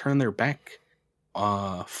hasn't turned their back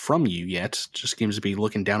from you yet. Just seems to be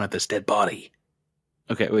looking down at this dead body.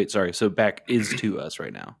 Okay, wait, sorry. So back is to us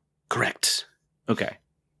right now. Correct. Okay.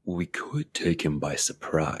 We could take him by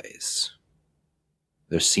surprise.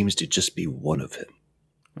 There seems to just be one of him.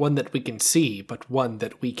 One that we can see, but one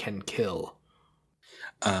that we can kill.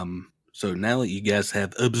 So now that you guys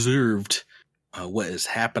have observed what is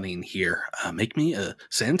happening here, make me a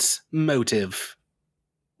sense motive.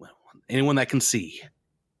 Well, anyone that can see.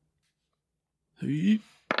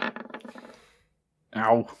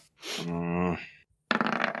 Ow.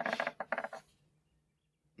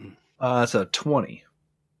 That's a 20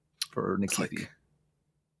 for It's Nikithi. like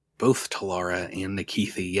both Talara and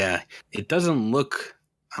Nikithi, yeah. It doesn't look,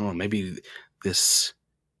 I don't know, maybe this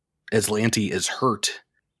Aslanti is hurt.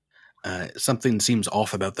 Something seems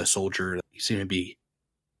off about the soldier. He seems to be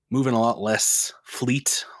moving a lot less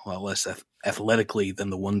fleet, a lot less athletically than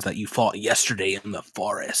the ones that you fought yesterday in the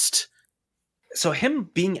forest. So him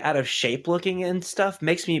being out of shape looking and stuff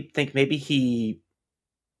makes me think maybe he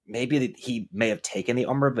may have taken the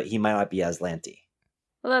armor, but he might not be Aslanti.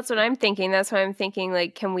 Well, that's what I'm thinking. That's why I'm thinking,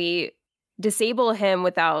 like, can we disable him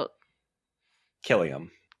without Killing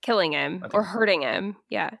him. killing him or hurting him?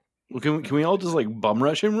 Yeah. Well, can we all just like bum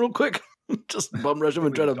rush him real quick? Just bum rush him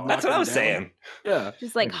and try to knock That's what him I was down? saying. Yeah.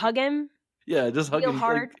 Just like hug him. Yeah, just hug Feel him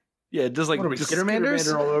hard. Like, yeah, just like What are we, just Skittermanders?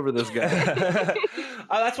 Skittermander all over this guy.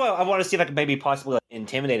 That's why I want to see if I can maybe possibly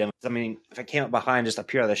intimidate him. I mean, if I came up behind, just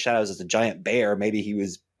appear out of the shadows as a giant bear, maybe he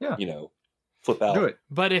was, flip out. Do it.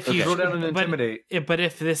 But if you Go down and but- intimidate. But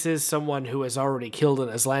if this is someone who has already killed an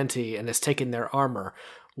Aslanti and has taken their armor,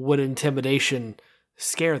 would intimidation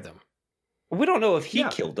scare them? We don't know if he Yeah.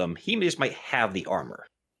 killed him. He just might have the armor.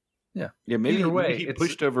 Yeah, maybe, Either way, maybe he it's-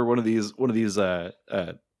 pushed over one of these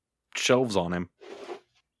shelves on him.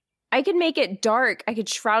 I could make it dark. I could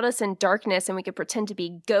shroud us in darkness and we could pretend to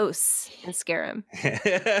be ghosts and scare him.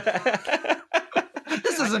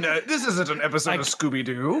 This isn't an episode of Scooby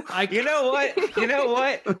Doo. You know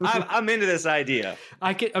what? I'm into this idea.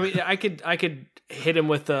 I could hit him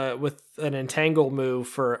with an entangle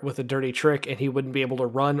move with a dirty trick, and he wouldn't be able to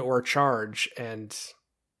run or charge, and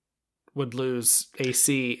would lose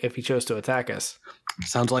AC if he chose to attack us.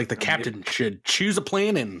 Sounds like the captain should choose a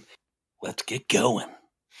plan and let's get going.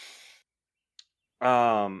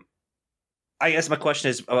 I guess my question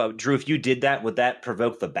is, Drew, if you did that, would that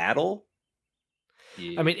provoke the battle?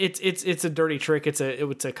 I mean, it's a dirty trick. It's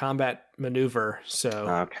a combat maneuver. So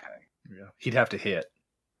Okay. Yeah. He'd have to hit.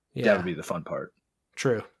 yeah, That would be the fun part.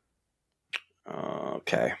 true.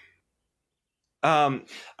 Okay. All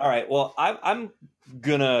right. Well, I'm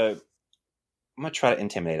gonna try to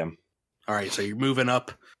intimidate him. All right, so you're moving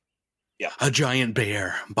up. Yeah. A giant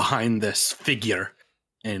bear behind this figure.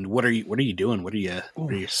 And what are you doing? What are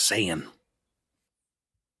you saying?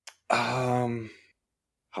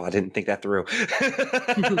 Oh, I didn't think that through.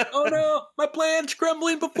 Oh no, my plan's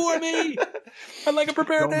crumbling before me. I'd like a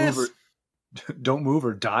preparedness. Don't move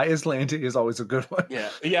or die Aslanti is always a good one. Yeah.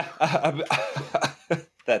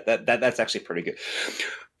 That's actually pretty good.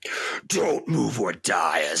 Don't move or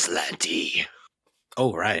die, Aslanti.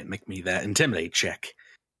 Oh, right. Make me that intimidate check.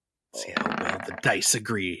 See how well the dice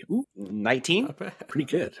agree. Ooh, 19? pretty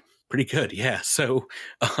good. Pretty good, yeah. So,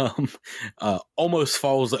 almost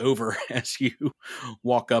falls over as you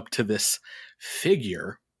walk up to this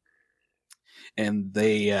figure, and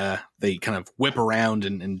they kind of whip around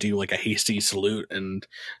and do like a hasty salute and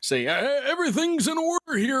say, "Everything's in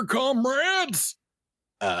order here, comrades."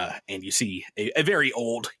 And you see a very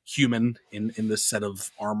old human in this set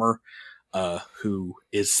of armor, who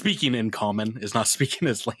is speaking in common, is not speaking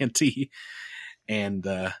Aslanti, and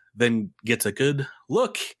then gets a good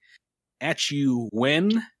look at you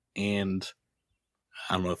when, and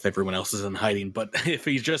I don't know if everyone else is in hiding, but if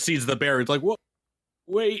he just sees the bear, it's like, "What?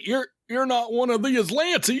 Wait, you're not one of the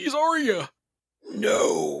Aslantes, are you?"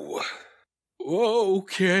 No,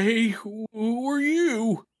 Okay, who are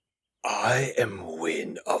you? I am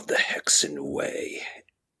Wynn of the Hexen Way,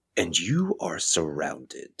 and you are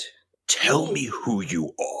surrounded. Tell me who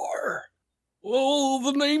you are. Well,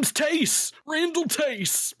 the name's Tace, Randall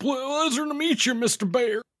Tace. Pleasure to meet you, Mr.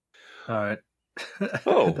 Bear. All right.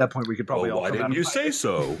 Oh. At that point, we could probably all why come out didn't of you hiding. say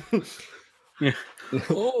so?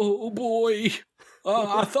 Oh boy,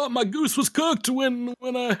 I thought my goose was cooked when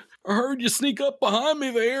I heard you sneak up behind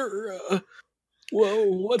me there. Whoa,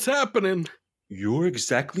 what's happening? You're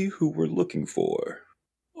exactly who we're looking for.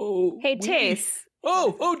 Oh, Hey, Tace.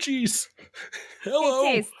 Oh, jeez. Hello.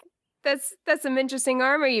 Hey, Tace. That's some interesting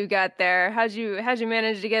armor you got there. How'd you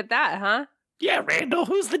manage to get that, huh? Yeah, Randall,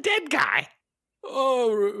 who's the dead guy?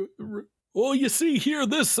 Oh, well, you see here,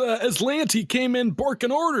 this Aslanti came in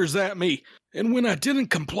barking orders at me, and when I didn't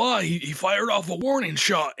comply, he fired off a warning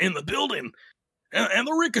shot in the building, and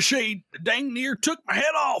the ricochet dang near took my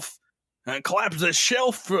head off, and collapsed this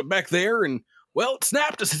shelf back there, and, well, it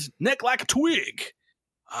snapped his neck like a twig.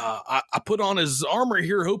 I put on his armor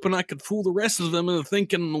here, hoping I could fool the rest of them into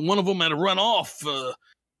thinking one of them had run off,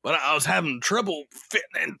 but I was having trouble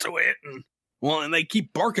fitting into it, and they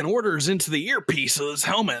keep barking orders into the earpiece of this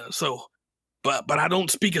helmet, so... But I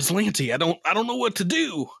don't speak Aslanti. I don't know what to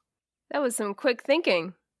do. That was some quick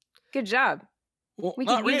thinking. Good job. Well, We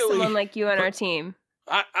not could use really. someone like you on our team.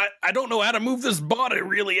 I don't know how to move this body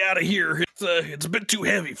really out of here. It's a bit too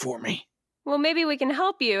heavy for me. Well, maybe we can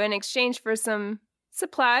help you in exchange for some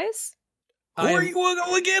supplies. Who are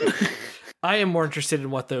you again? I am more interested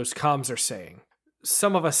in what those comms are saying.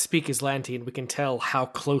 Some of us speak Aslanti, and we can tell how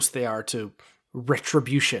close they are to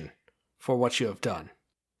retribution for what you have done.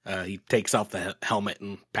 He takes off the helmet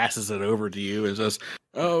and passes it over to you and says,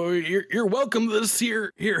 "Oh, you're welcome to this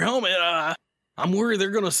here helmet. I'm worried they're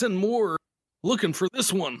going to send more looking for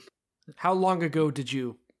this one." How long ago did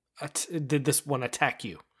this one attack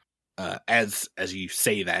you? As you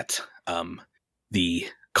say that, the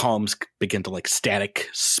comms begin to like static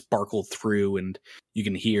sparkle through, and you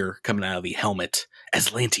can hear coming out of the helmet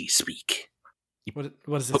Aslanti speak. What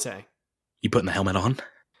does it say? You putting the helmet on?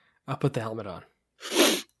 I'll put the helmet on.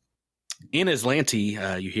 In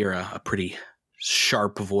Aslanti, you hear a pretty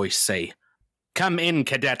sharp voice say, "Come in,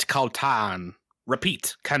 Cadet Kaltan.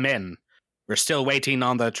 Repeat, come in. We're still waiting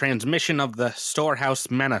on the transmission of the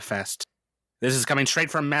storehouse manifest. This is coming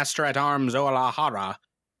straight from Master-at-Arms Oalahara.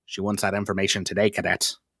 She wants that information today,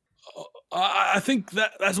 Cadet." I think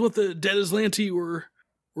that's what the dead Aslanti were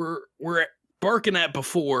barking at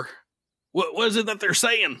before. What is it that they're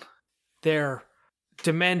saying? They're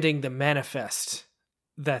demanding the manifest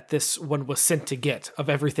that this one was sent to get of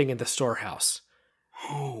everything in the storehouse.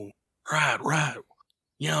 Oh, right.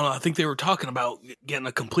 I think they were talking about getting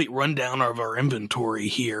a complete rundown of our inventory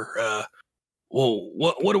here. Well,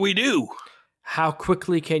 what do we do? How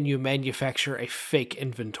quickly can you manufacture a fake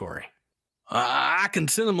inventory? I can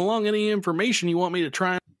send them along any information you want me to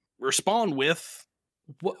try and respond with.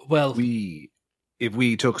 Well, if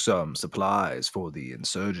we took some supplies for the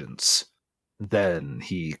insurgents, then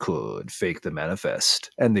he could fake the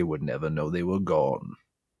manifest, and they would never know they were gone.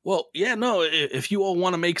 Well, yeah, no, if you all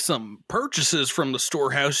want to make some purchases from the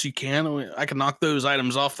storehouse, you can. I can knock those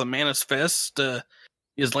items off the manifest.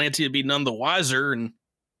 Aslanti would be none the wiser, and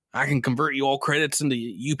I can convert you all credits into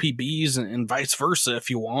UPBs and vice versa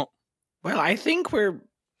if you want. Well, I think we're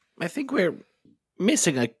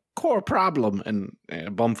missing a core problem. And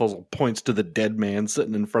Bumfuzzle points to the dead man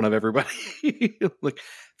sitting in front of everybody. Like,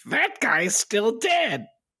 That guy's still dead.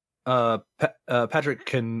 Patrick,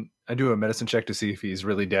 can I do a medicine check to see if he's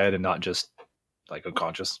really dead and not just like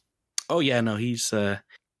unconscious? Oh yeah, no, he's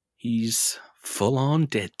full on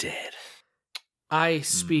dead. I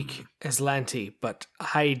speak Aslanti, but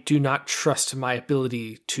I do not trust my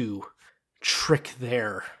ability to trick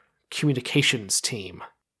their communications team.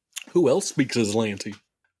 Who else speaks Aslanti?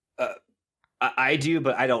 I do,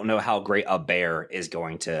 but I don't know how great a bear is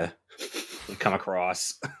going to come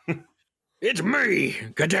across. It's me,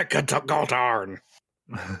 Cadet Galtarn.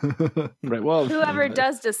 right, well, Whoever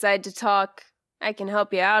does decide to talk, I can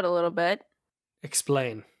help you out a little bit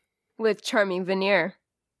Explain. with charming veneer.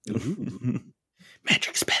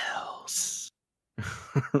 Magic spells.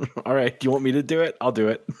 All right, do you want me to do it? I'll do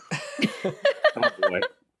it.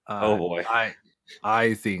 Oh boy.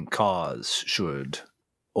 I think Kaz should,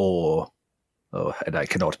 and I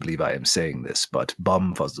cannot believe I am saying this, but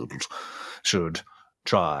Bumfuzzle should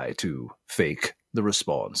try to fake the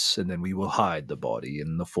response, and then we will hide the body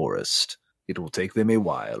in the forest. It will take them a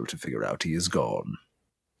while to figure out he is gone.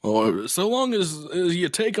 Well, so long as you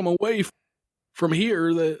take them away from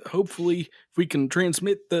here, that hopefully if we can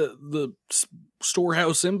transmit the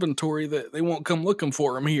storehouse inventory, that they won't come looking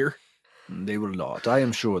for him here. They will not. I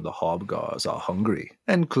am sure the Hobgars are hungry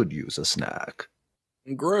and could use a snack.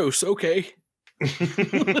 Gross, okay.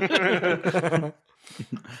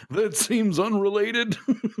 That seems unrelated,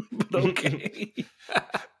 but okay.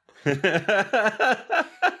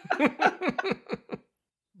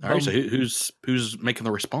 All right, so who's making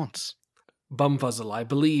the response? Bumfuzzle, I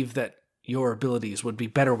believe that your abilities would be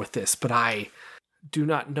better with this, but I do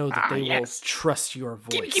not know that they will trust your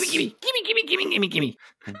voice. Gimme.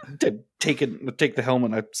 Take the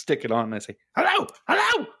helmet, I stick it on, and I say, Hello.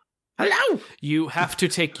 Hello? You have to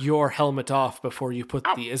take your helmet off before you put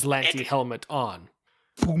the Aslanti helmet on.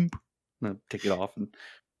 Boom. And I take it off and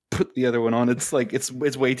put the other one on. It's like it's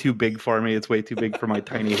way too big for me. It's way too big for my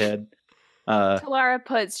tiny head. Talara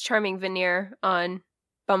puts Charming Veneer on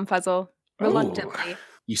Bumfuzzle reluctantly.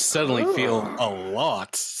 You suddenly feel a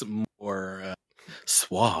lot more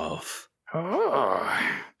suave. Oh,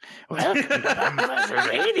 welcome to Bumfuzzle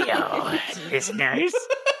Radio, listeners.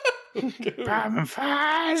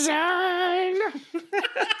 Bumfuzzle.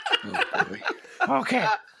 Oh, boy. Okay.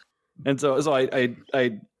 And so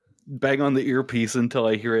I bang on the earpiece until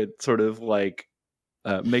I hear it sort of like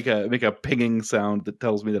make a pinging sound that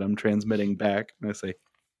tells me that I'm transmitting back. And I say,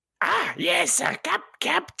 Yes,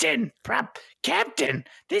 Captain. Captain,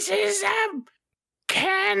 this is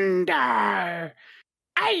Kandar.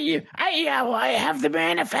 I have the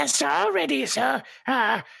manifesto already, sir.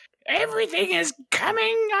 Everything is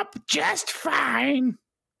coming up just fine.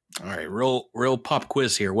 All right, real pop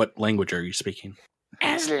quiz here. What language are you speaking?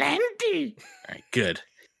 Aslanti. All right, good.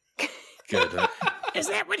 Good. Is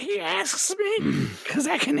that what he asks me? Because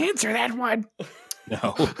I can answer that one.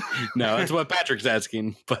 No, that's what Patrick's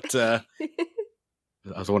asking. But I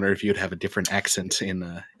was wondering if you'd have a different accent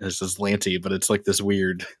in Aslanti, but it's like this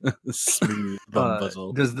weird smooth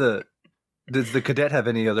puzzle. Does the cadet have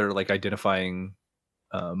any other like identifying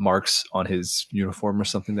marks on his uniform or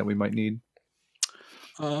something that we might need?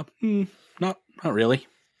 Not really.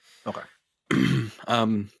 Okay.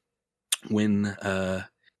 When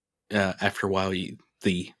after a while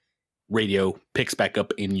the radio picks back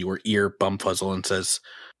up in your ear, Bumfuzzle, and says,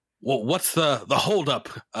 "Well, what's the holdup,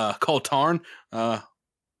 Coltarn?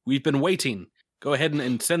 We've been waiting. Go ahead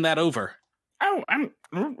and send that over." Oh, I'm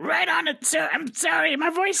right on it, sir. I'm sorry, my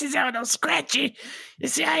voice is a little scratchy. You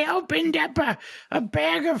see, I opened up a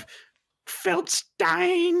bag of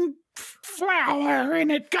Feldstein flour,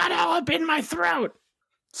 and it got all up in my throat.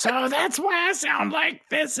 So that's why I sound like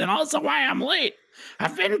this, and also why I'm late.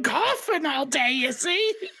 I've been coughing all day, you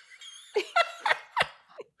see?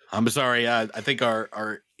 I'm sorry. I think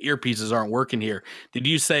our earpieces aren't working here. Did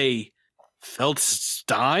you say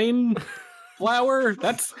Feldstein flour?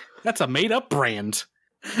 That's a made up brand.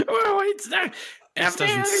 Oh, it's not.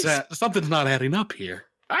 Something's not adding up here.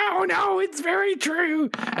 Oh no, it's very true.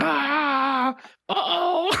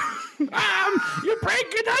 You're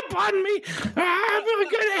breaking up on me. I'm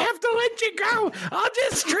gonna have to let you go. I'll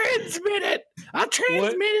just transmit it. I'll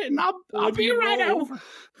transmit it, and I'll be right over.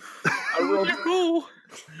 I rolled.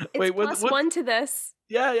 It's +1 to this.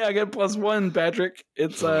 Yeah, I got +1, Patrick.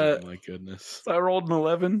 It's oh my goodness. I rolled an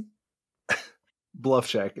 11. Bluff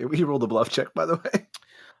check. He rolled a bluff check, by the way.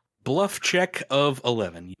 Bluff check of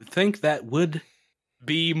 11. You'd think that would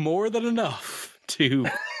be more than enough to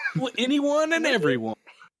anyone and everyone.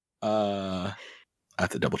 I have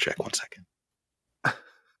to double check 1 second.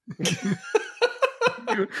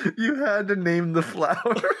 you had to name the flower.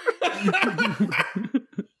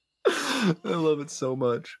 I love it so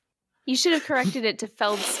much. You should have corrected it to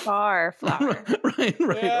Feldspar flour. right.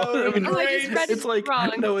 Yeah, I mean, I just read it's it like wrong.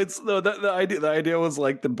 the idea was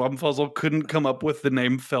like the Bumfuzzle couldn't come up with the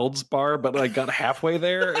name Feldspar, but like got halfway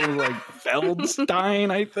there. It was like Feldstein,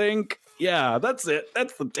 I think. Yeah, that's it.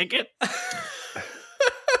 That's the ticket.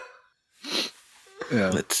 Yeah.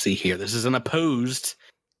 Let's see here. This is an opposed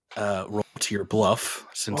roll to your bluff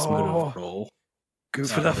since motive roll.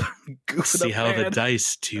 Goof it up. Let's see how the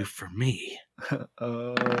dice do for me.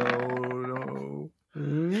 Oh no.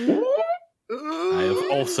 I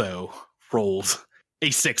have also rolled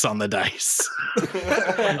a 6 on the dice.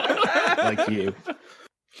 Like you.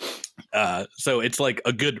 So it's like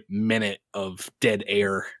a good minute of dead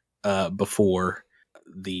air before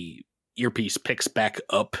the earpiece picks back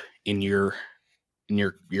up in your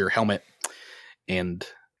helmet, and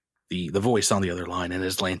the voice on the other line in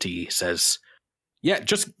Aslanti says, "Yeah,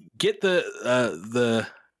 just get the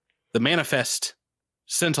manifest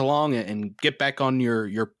sent along and get back on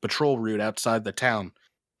your patrol route outside the town.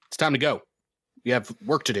 It's time to go. You have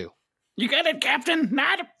work to do." You got it, Captain.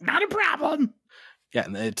 Not a problem. Yeah,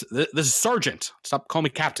 and this is Sergeant. Stop calling me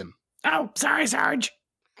Captain. Oh, sorry, Sarge.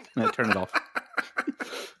 And I turn it off.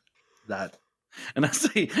 That. And I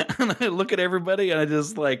say, and I look at everybody, and I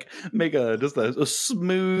just like make a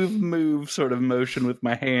smooth move, sort of motion with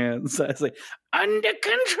my hands. I say, Under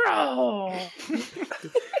control.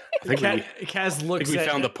 Kaz looks we at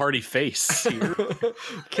found the party face here.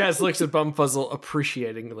 Kaz looks at Bumfuzzle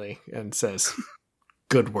appreciatingly and says,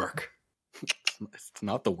 "Good work." It's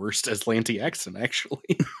not the worst Aslanti accent,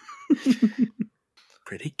 actually.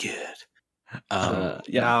 Pretty good.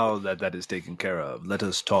 Now that is taken care of, let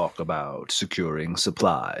us talk about securing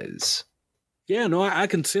supplies. Yeah, no, I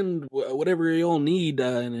can send whatever y'all need.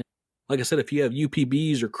 And like I said, if you have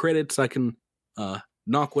UPBs or credits, I can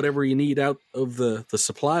knock whatever you need out of the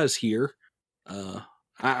supplies here.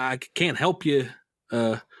 I can't help you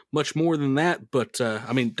much more than that, but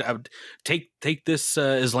I mean, take this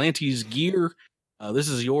Aslante's gear. This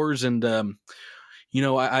is yours, and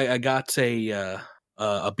I got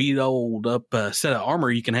a beat old up set of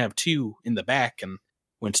armor. You can have 2 in the back, and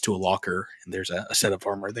went to a locker, and there's a set of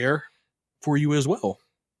armor there for you as well.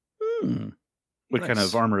 What kind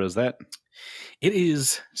of armor is that? It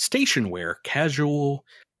is station wear, casual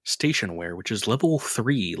station wear, which is level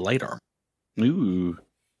 3 light armor. Ooh.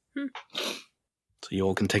 So you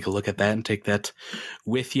all can take a look at that and take that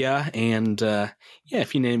with you. And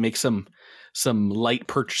if you need to make some light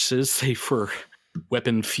purchases, say for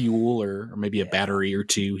weapon fuel or maybe a battery or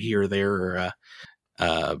 2 here or there,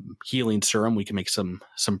 or healing serum, we can make some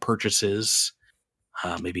purchases.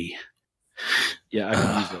 Maybe.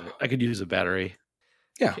 Yeah, I could use a battery.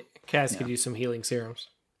 Yeah. Cass could use some healing serums.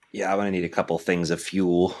 Yeah, I'm going to need a couple things of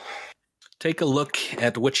fuel. Take a look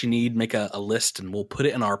at what you need, make a list, and we'll put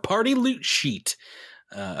it in our party loot sheet,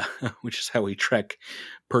 which is how we track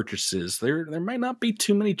purchases. There might not be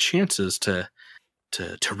too many chances to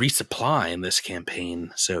resupply in this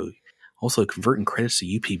campaign, so also converting credits to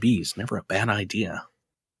UPB is never a bad idea.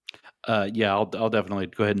 I'll definitely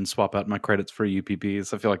go ahead and swap out my credits for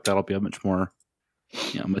UPBs. I feel like that'll be a much more,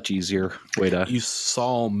 much easier way to. You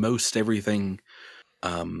saw most everything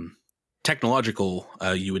technological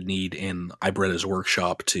you would need in Ibretta's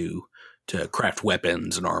workshop to craft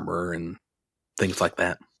weapons and armor and things like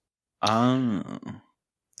that. The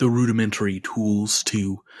rudimentary tools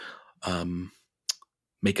to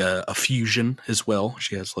make a fusion as well.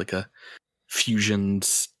 She has like a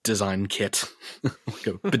fusion's design kit, like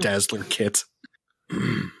a bedazzler kit.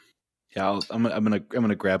 Yeah, I'm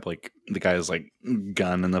gonna grab like the guy's like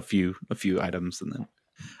gun and a few items, and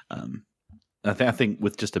then I think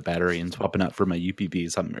with just a battery and swapping out for my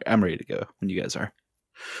UPBs, I'm ready to go when you guys are.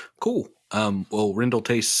 Cool. Well, Rendell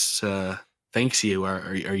Taste thanks you.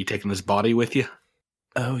 Are you taking this body with you?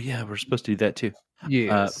 Oh yeah, we're supposed to do that too.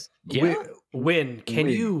 Yes. Yeah. Win, can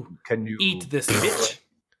you eat this bitch?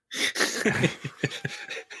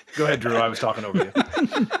 Go ahead, Drew. I was talking over you.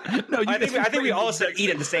 No, I think we all said eat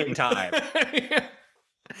at the same time. Right.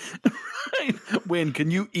 Win,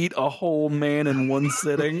 can you eat a whole man in one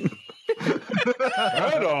sitting? Can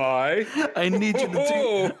I? I need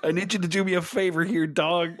you to do me a favor here,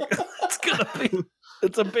 dog.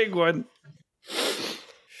 It's a big one.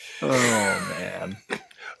 Oh man.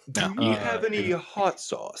 Do you have any hot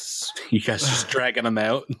sauce? You guys just dragging them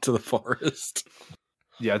out into the forest.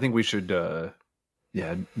 Yeah, I think we should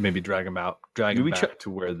maybe drag him back to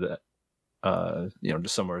where the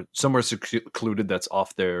just somewhere secluded that's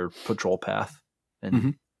off their patrol path,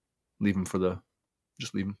 and leave him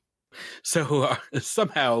leave him. So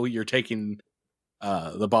somehow you're taking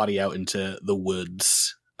the body out into the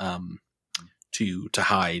woods to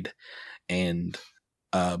hide, and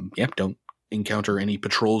don't encounter any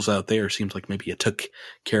patrols out there. Seems like maybe you took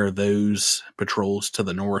care of those patrols to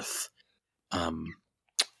the north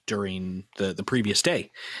during the previous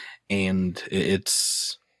day, and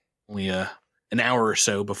it's only an hour or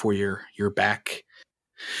so before you're back.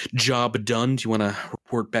 Job done. Do you want to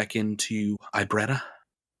report back into Ibretta?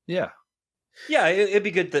 Yeah, it'd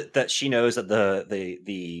be good that she knows that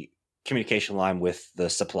the communication line with the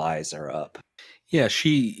supplies are up. Yeah,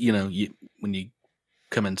 she, when you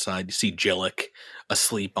come inside, you see Jellic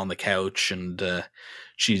asleep on the couch, and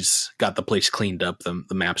she's got the place cleaned up. The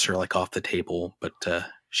maps are like off the table, but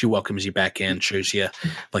she welcomes you back in, shows you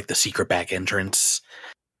like the secret back entrance,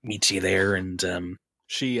 meets you there, and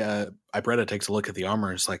Ibretta takes a look at the armor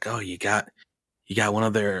and is like, "Oh, you got one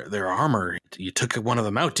of their armor. You took one of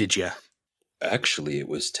them out, did you?" Actually, it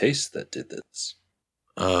was Taste that did this.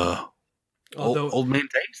 Old man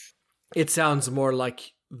Taste? It sounds more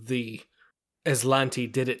like the Aslanti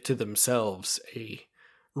did it to themselves. A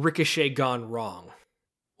ricochet gone wrong.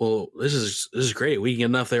 Well, this is great. We can get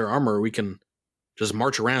enough of their armor. We can just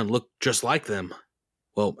march around and look just like them.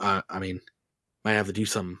 Well, I mean, might have to do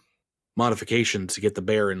some modifications to get the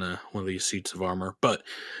bear in one of these suits of armor. But,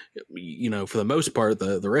 for the most part,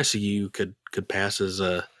 the rest of you could pass as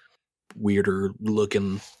a weirder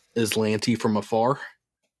looking Aslanti from afar.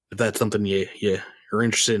 If that's something you're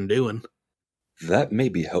interested in doing. That may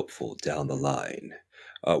be helpful down the line.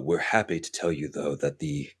 We're happy to tell you, though, that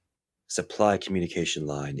the supply communication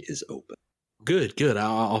line is open. Good.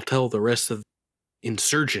 I'll tell the rest of the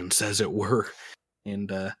insurgents, as it were, and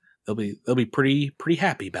they'll be pretty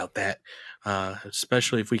happy about that.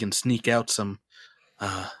 Especially if we can sneak out some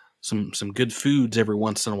some good foods every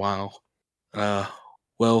once in a while. I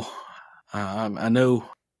know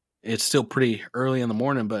it's still pretty early in the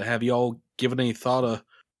morning, but have you all given any thought of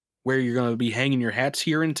where you're going to be hanging your hats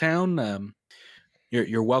here in town?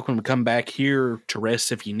 You're welcome to come back here to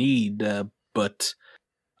rest if you need, but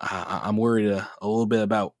I'm worried a little bit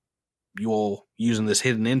about you all using this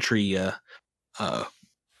hidden entry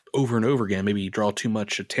over and over again. Maybe draw too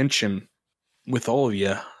much attention with all of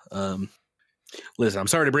you. Listen, I'm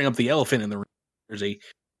sorry to bring up the elephant in the room. There's a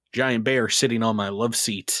giant bear sitting on my love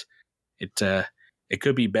seat. It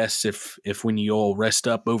could be best if when you all rest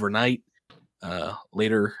up overnight,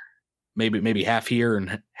 later, maybe half here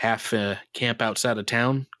and half camp outside of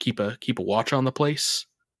town. Keep a watch on the place.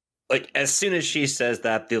 Like as soon as she says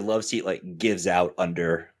that, the love seat like gives out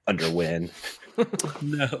under Wynn.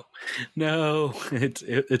 No,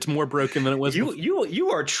 it's more broken than it was. You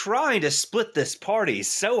are trying to split this party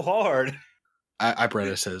so hard.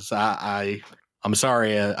 Ibretta says, I'm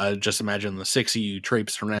sorry. I just imagine the 6 of you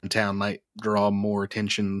traipsing around town might draw more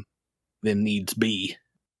attention than needs be.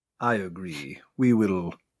 I agree. We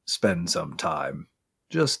will spend some time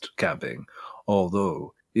just camping.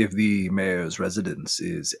 Although, if the mayor's residence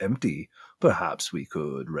is empty, perhaps we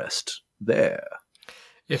could rest there.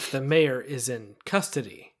 If the mayor is in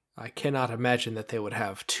custody, I cannot imagine that they would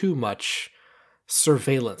have too much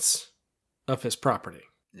surveillance of his property.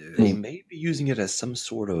 They may be using it as some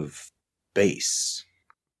sort of base.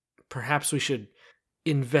 Perhaps we should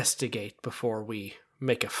investigate before we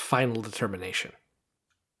make a final determination.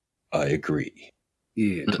 I agree.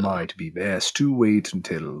 It might be best to wait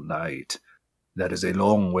until night. That is a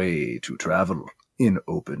long way to travel in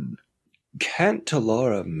open. Can't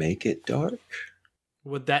Talara make it dark?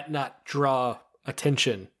 Would that not draw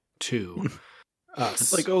attention to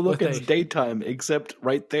us? Like, oh, look, With it's a- daytime, except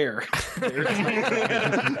right there.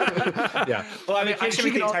 Yeah. Well, I mean, can she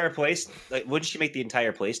make the can al- entire place? Like, wouldn't she make the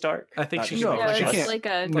entire place dark? I think she No, should No, make she it's can't. like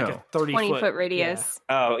a No. like a 30 20-foot radius.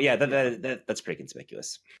 Oh, yeah, that's pretty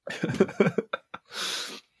conspicuous.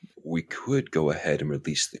 We could go ahead and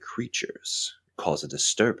release the creatures, cause a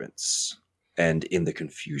disturbance, and in the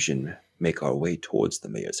confusion, make our way towards the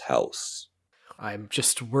mayor's house. I'm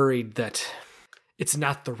just worried that it's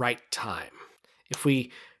not the right time. If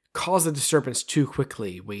we cause a disturbance too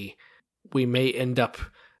quickly, we may end up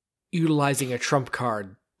utilizing a trump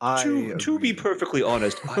card. To be perfectly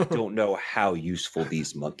honest, I don't know how useful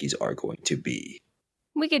these monkeys are going to be.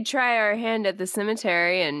 We could try our hand at the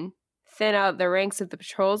cemetery and thin out the ranks of the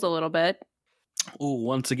patrols a little bit. Oh,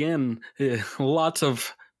 once again, lots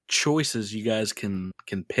of choices you guys can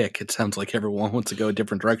pick. It sounds like everyone wants to go a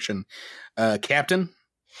different direction. Captain,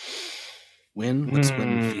 what's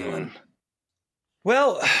Wynn feeling?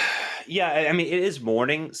 Well, yeah, I mean, it is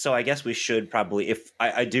morning, so I guess we should probably,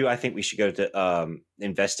 I think we should go to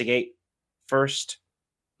investigate first.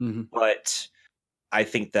 Mhm. But I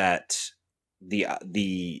think that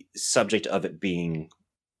the subject of it being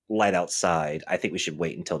light outside, I think we should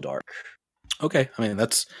wait until dark. Okay, I mean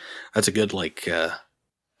that's a good 8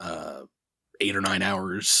 or 9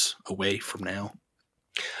 hours away from now.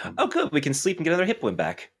 Oh, good. We can sleep and get another hit point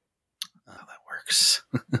back. That works.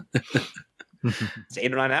 It's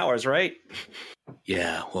 8 or 9 hours, right?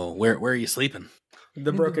 Yeah. Well, where are you sleeping?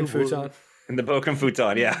 The broken futon. In the Bokum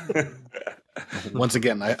futon, yeah. Once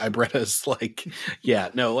again, Ibretta's like, yeah,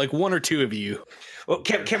 no, like 1 or 2 of you. Well,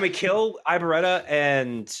 can we kill Iberetta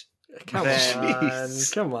and Come then- on,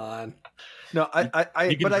 come on. No, I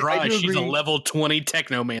You can but try. I do She's agree. a level 20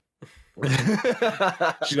 techno man.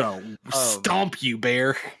 She's gonna stomp you,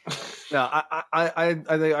 bear. No, I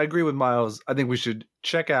agree with Miles. I think we should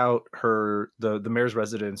check out the mayor's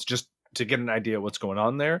residence just to get an idea of what's going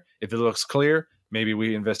on there. If it looks clear, maybe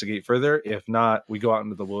we investigate further. If not, we go out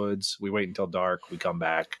into the woods. We wait until dark. We come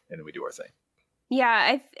back and we do our thing.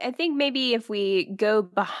 Yeah, I think maybe if we go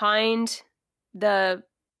behind the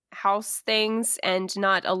house things and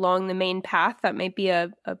not along the main path, that might be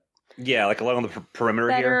a yeah, like along the perimeter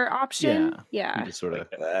better here. option. Yeah. Just sort of,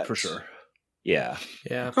 Like that. For sure. Yeah.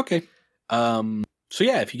 Yeah. Okay. So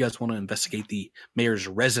yeah, if you guys want to investigate the mayor's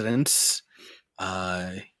residence,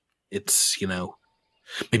 it's,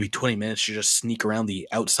 maybe 20 minutes. You just sneak around the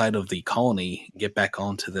outside of the colony, get back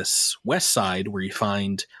onto this west side where you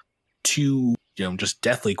find 2, just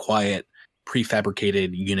deathly quiet prefabricated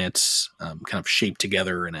units, kind of shaped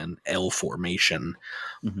together in an L formation.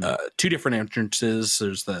 2 different entrances.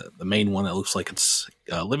 There's the main one that looks like it's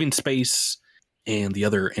a living space, and the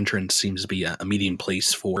other entrance seems to be a meeting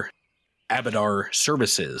place for Abadar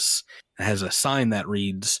services. It has a sign that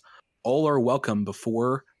reads, "All are welcome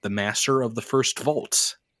before the master of the first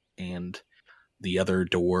vault." And the other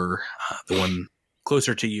door, the one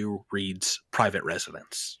closer to you reads private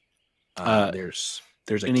residence. There's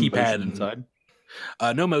a Any keypad motion inside?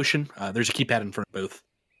 No motion. There's a keypad in front of both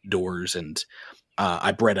doors, and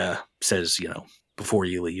Ibretta says, before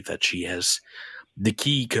you leave, that she has the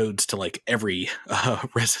key codes to like every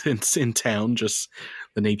residence in town, just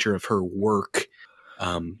the nature of her work,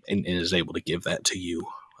 and is able to give that to you.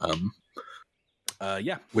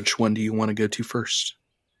 Which one do you want to go to first?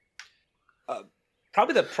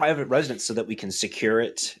 Probably the private residence so that we can secure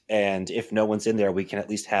it. And if no one's in there, we can at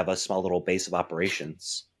least have a small little base of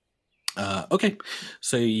operations. Okay.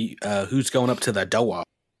 So who's going up to the door?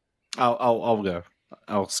 I'll go.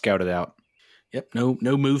 I'll scout it out. Yep.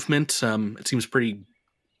 No movement. It seems pretty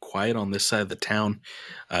quiet on this side of the town.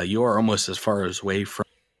 You are almost as far away from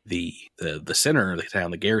the center of the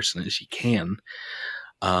town, the garrison, as you can.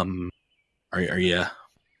 Are you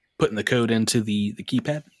putting the code into the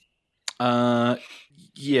keypad?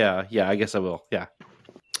 Yeah, I guess I will. Yeah.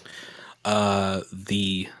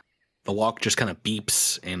 The lock just kind of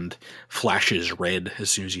beeps and flashes red as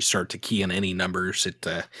soon as you start to key in any numbers. It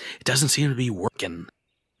doesn't seem to be working.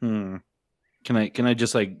 Can I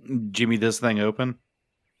just like jimmy this thing open?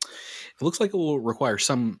 It looks like it will require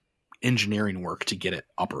some engineering work to get it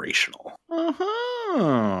operational.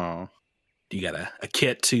 Uh-huh. Do you got a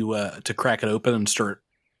kit to crack it open and start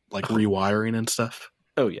like rewiring and stuff?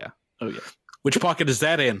 Oh yeah. Which pocket is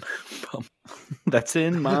that in? That's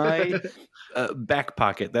in my back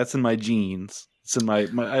pocket. That's in my jeans. It's in my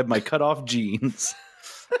I have my cut off jeans.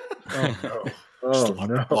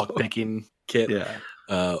 Lock picking kit. Yeah.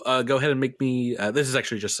 Go ahead and make me. This is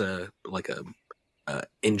actually just a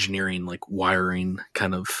engineering, like wiring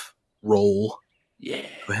kind of roll. Yeah.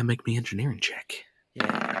 Go ahead and make me engineering check.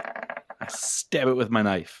 Yeah. I stab it with my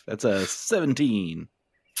knife. That's a 17.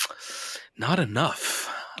 Not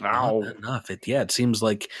enough. Ow. Not enough. It seems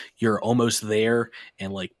like you're almost there,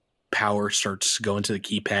 and like power starts going to the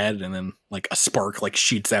keypad, and then like a spark like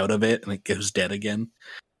shoots out of it, and it goes dead again.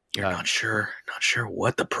 You're not sure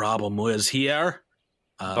what the problem was here.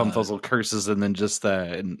 Bumfuzzle curses and then just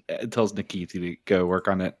and tells Nikithi to go work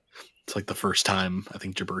on it. It's like the first time I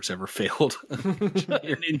think Jabert's ever failed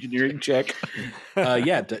an engineering check.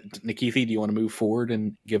 Nikithi, do you want to move forward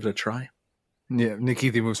and give it a try? Yeah,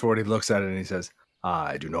 Nikithi moves forward. He looks at it and he says,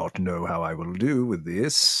 I do not know how I will do with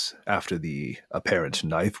this after the apparent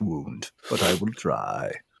knife wound, but I will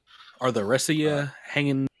try. Are the rest of you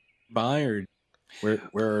hanging by, or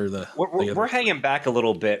where are the? We're hanging back a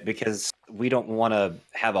little bit because we don't want to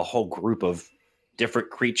have a whole group of different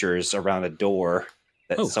creatures around a door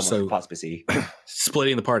that someone could possibly see.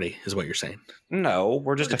 Splitting the party is what you're saying. No,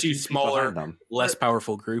 we're just a few smaller, them. less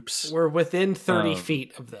powerful groups. We're within 30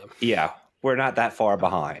 feet of them. Yeah, we're not that far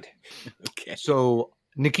behind. Okay. So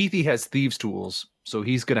Nikithi has thieves' tools, so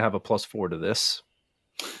he's going to have a +4 to this.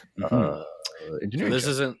 Engineering. This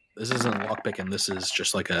isn't lockpicking. This is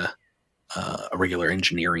just like a regular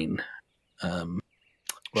engineering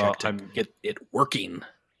check to get it working.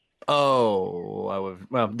 Oh,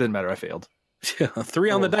 didn't matter. I failed.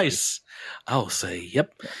 3 on the dice. I'll say,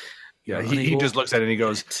 yep. Yeah, he just looks at it and he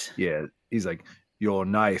goes, yeah. He's like, your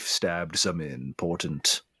knife stabbed some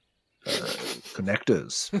important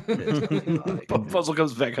connectors. Bumfuzzle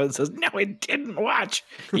comes back and says, no, it didn't. Watch.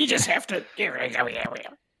 You just have to...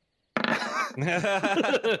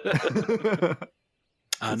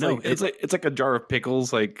 It's like a jar of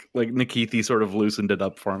pickles. Like Nikithi sort of loosened it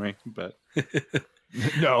up for me, but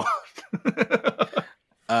no.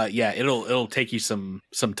 It'll take you some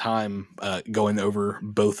time going over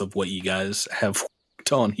both of what you guys have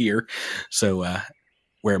worked on here. So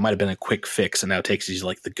where it might have been a quick fix, and now it takes you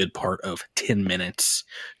like the good part of 10 minutes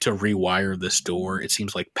to rewire this door. It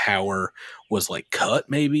seems like power was like cut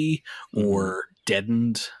maybe or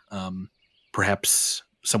deadened. Perhaps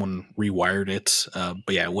someone rewired it,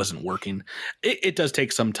 but yeah, it wasn't working. It does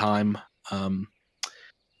take some time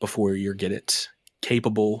before you get it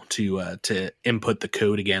capable to input the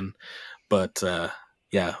code again. But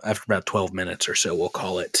after about 12 minutes or so, we'll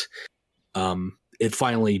call it. It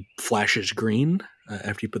finally flashes green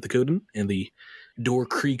after you put the code in, and the door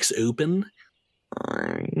creaks open.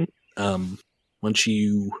 Once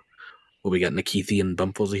you, we got Nikithi and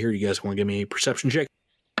Bumfuzzle here. You guys want to give me a perception check?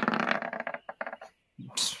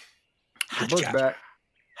 Back.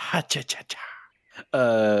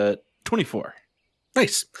 24.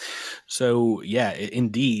 Nice. So, yeah,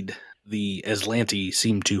 indeed, the Aslanti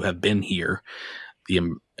seem to have been here. The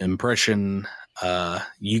impression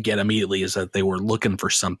you get immediately is that they were looking for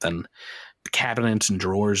something. The cabinets and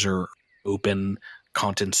drawers are open,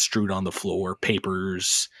 contents strewed on the floor,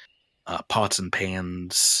 papers, pots and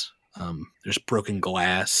pans. There's broken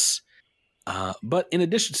glass. But in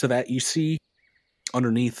addition to that, you see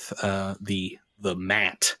underneath the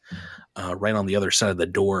mat, right on the other side of the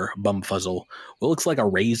door, Bumfuzzle, what looks like a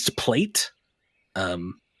raised plate,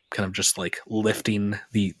 kind of just like lifting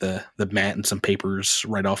the mat and some papers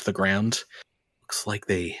right off the ground. Looks like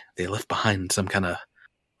they left behind some kind of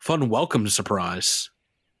fun welcome surprise.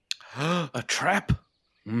 A trap.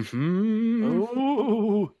 Mm-hmm.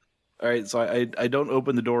 Ooh. All right, so I don't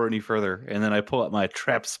open the door any further, and then I pull out my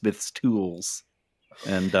trapsmith's tools,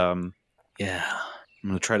 and Yeah. I'm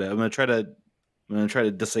gonna try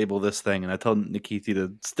to disable this thing, and I tell Nikithi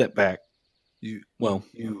to step back. You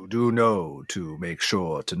do know to make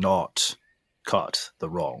sure to not cut the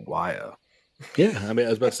wrong wire. Yeah, I mean, I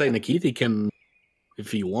was about to say, Nikithi can,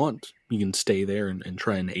 if you want, you can stay there and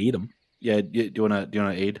try and aid him. Yeah, do you wanna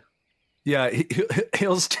aid? Yeah,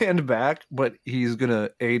 he'll stand back, but he's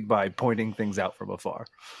gonna aid by pointing things out from afar.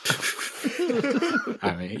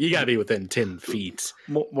 I mean, you gotta be within 10 feet.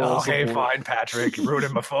 Okay, fine, Patrick. You're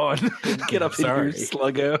ruining my fun. Get up here, Sorry.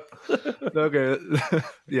 sluggo. Okay.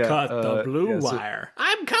 Yeah. Cut the blue yeah, so- wire.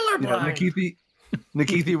 I'm colorblind.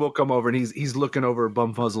 Nikithi will come over and he's looking over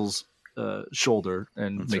Bumfuzzle's shoulder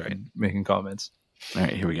and That's making comments. All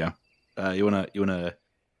right, here we go. You wanna?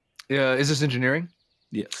 Yeah, is this engineering?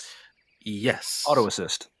 Yes. Yes. Auto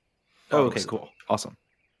assist. Oh, okay, cool, awesome.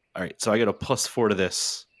 All right, so I get a +4 to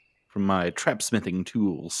this from my trapsmithing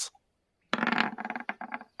tools.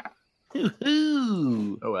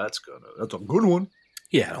 Woohoo! Oh, that's a good one.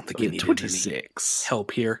 Yeah, I don't think you need 26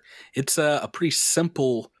 help here. It's a pretty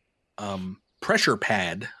simple pressure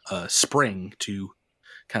pad spring to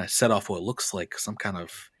kind of set off what looks like some kind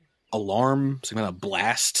of alarm, some kind of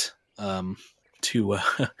blast to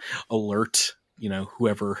alert,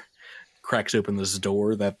 whoever cracks open this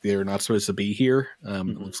door that they're not supposed to be here.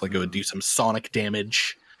 It looks like it would do some sonic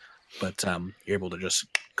damage, but you're able to just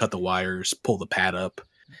cut the wires, pull the pad up,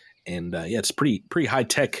 and yeah, it's pretty high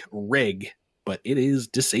tech rig, but it is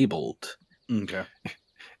disabled. Okay.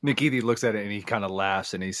 Nikithi looks at it and he kind of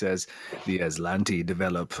laughs and he says, "The Aslanti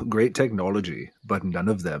develop great technology, but none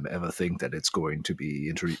of them ever think that it's going to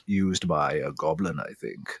be used by a goblin, I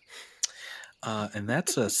think." And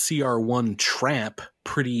that's a CR1 trap,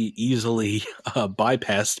 pretty easily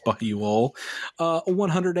bypassed by you all.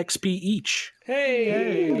 100 XP each.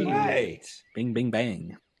 Hey. Right. Bing, bing,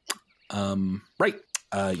 bang. Right.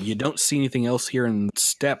 You don't see anything else here in the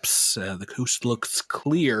steps. The coast looks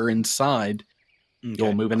clear inside. You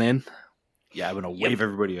all moving in? Yeah, I'm gonna wave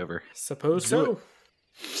everybody over. Suppose Do so.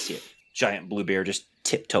 See a giant blue bear just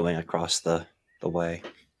tiptoeing across the way.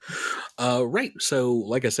 Right. So,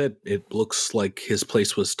 like I said, it looks like his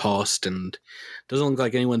place was tossed and doesn't look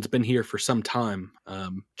like anyone's been here for some time.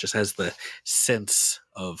 Just has the sense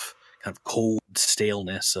of kind of cold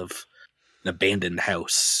staleness of an abandoned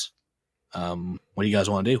house. What do you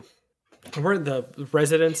guys want to do? We're in the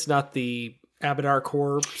residence, not the Abadar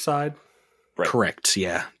Corps side. Right. Correct.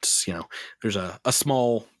 Yeah. It's, there's a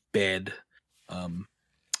small bed,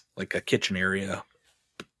 like a kitchen area,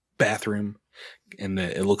 bathroom, and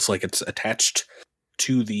it looks like it's attached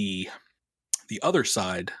to the other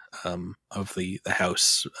side of the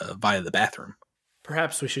house via the bathroom.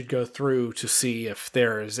 Perhaps we should go through to see if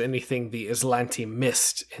there is anything the Aslanti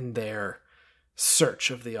missed in their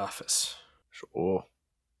search of the office. Sure.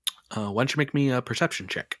 Why don't you make me a perception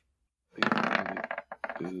check?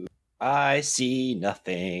 I see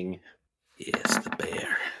nothing. Yes, the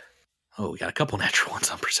bear. Oh, we got a couple natural ones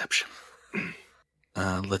on perception.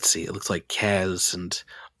 Let's see. It looks like Kaz and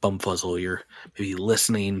Bumfuzzle, you're maybe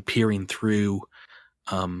listening, peering through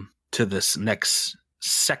to this next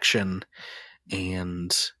section,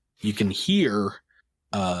 and you can hear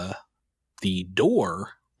the door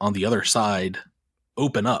on the other side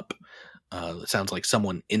open up. It sounds like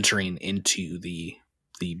someone entering into the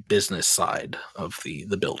business side of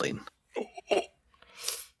the building.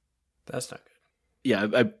 That's not good. Yeah,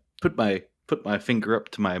 I put my finger up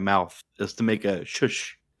to my mouth as to make a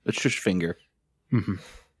shush finger. Mm-hmm.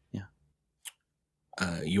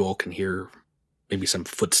 Yeah. You all can hear maybe some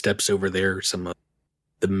footsteps over there, some of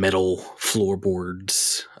the metal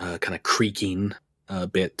floorboards kind of creaking a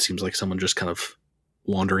bit. Seems like someone just kind of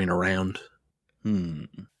wandering around.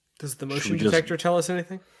 Does the motion detector tell us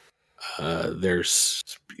anything? There's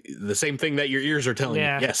the same thing that your ears are telling you.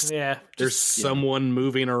 Yes. Yeah. There's someone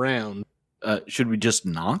moving around. Should we just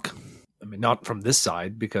knock? I mean, not from this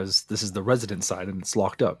side because this is the resident side and it's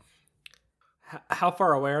locked up. How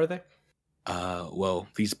far away are they? Well,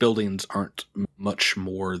 these buildings aren't much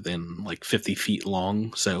more than like 50 feet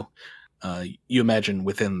long, so you imagine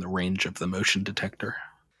within the range of the motion detector.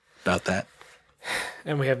 About that.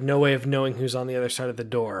 And we have no way of knowing who's on the other side of the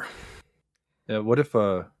door. What if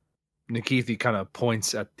Nikithi kind of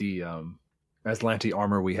points at the Aslanti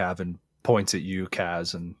armor we have and points at you,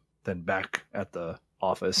 Kaz, and then back at the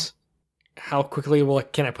office? How quickly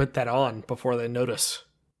can I put that on before they notice?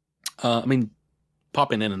 I mean,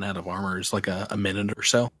 popping in and out of armor is like a minute or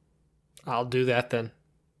so. I'll do that then.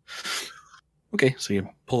 Okay, so you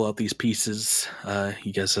pull out these pieces.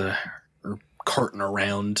 You guys are carting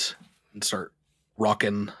around and start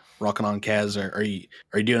rocking on Kaz. Are you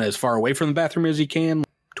doing it as far away from the bathroom as you can,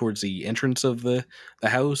 towards the entrance of the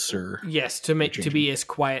house, or yes, to be as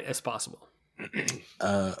quiet as possible.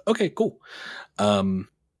 Okay, cool. Can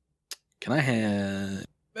I have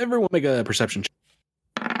everyone make a perception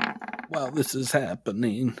check while this is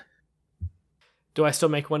happening? Do I still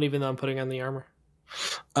make one even though I'm putting on the armor?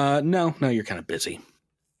 No, you're kind of busy.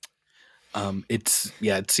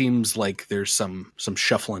 It seems like there's some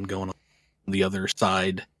shuffling going on the other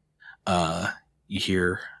side. You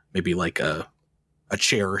hear maybe like a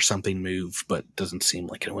chair or something move, but doesn't seem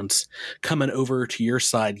like anyone's coming over to your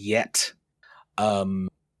side yet.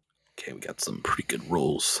 Okay, we got some pretty good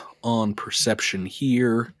rolls on perception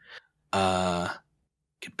here.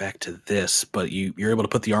 Get back to this, but you're able to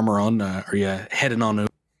put the armor on. Are you heading on over,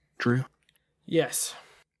 Drew? Yes.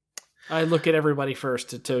 I look at everybody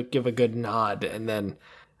first to give a good nod, and then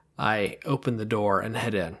I open the door and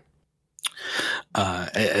head in.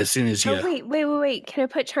 As soon as you... Oh, wait. Can I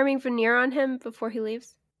put Charming Veneer on him before he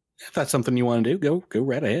leaves? If that's something you want to do, go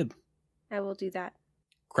right ahead. I will do that.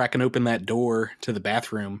 Cracking open that door to the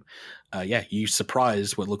bathroom, you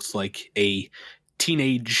surprise what looks like a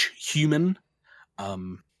teenage human,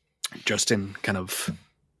 just in kind of,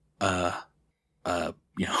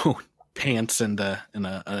 pants and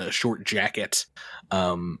a short jacket,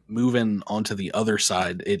 moving onto the other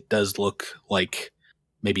side. It does look like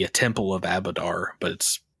maybe a temple of Abadar, but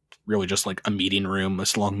it's really just like a meeting room,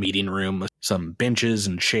 this long meeting room with some benches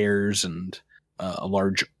and chairs and a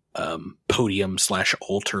large podium /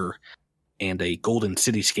 altar and a golden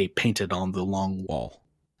cityscape painted on the long wall.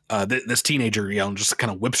 This teenager, just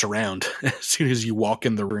kind of whips around as soon as you walk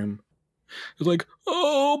in the room. It's like,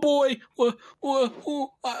 oh boy,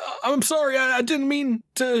 I'm sorry, I didn't mean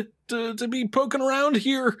to be poking around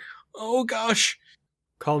here. Oh gosh.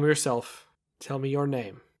 Calm yourself. Tell me your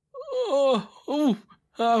name.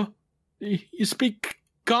 You speak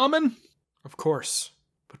common? Of course,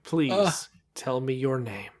 but please tell me your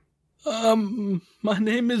name. My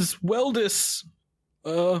name is Weldis.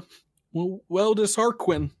 Weldis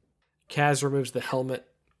Harquin. Kaz removes the helmet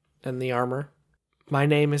and the armor. My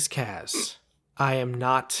name is Kaz. I am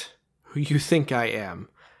not who you think I am.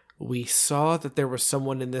 We saw that there was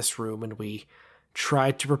someone in this room and we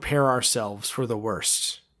tried to prepare ourselves for the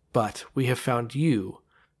worst. But we have found you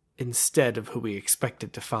instead of who we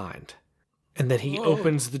expected to find. And then he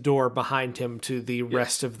opens the door behind him to the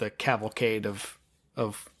rest of the cavalcade of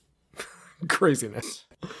craziness.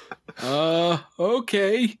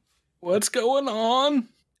 Okay. What's going on?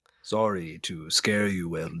 Sorry to scare you,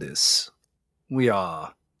 Weldis. We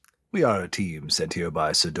are a team sent here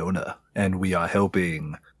by Sedona, and we are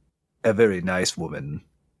helping a very nice woman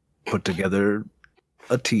put together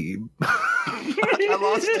a team. I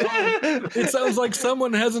lost it. It sounds like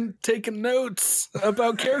someone hasn't taken notes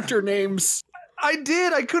about character names. I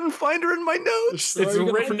did. I couldn't find her in my notes. It's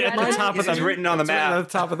written at the top of the It's written on the map. At the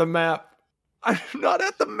top of the map. I'm not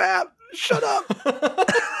at the map. Shut up.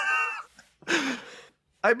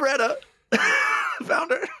 Ibretta.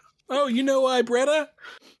 Found her. Oh, you know Ibretta?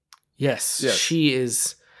 Yes, Yes. she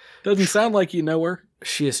is. Doesn't sound like you know her.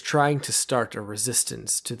 She is trying to start a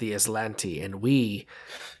resistance to the Aslanti, and we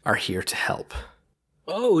are here to help.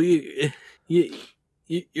 Oh, you're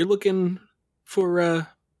looking for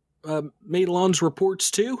Madelon's reports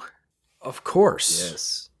too? Of course.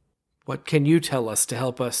 Yes. What can you tell us to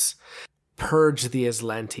help us purge the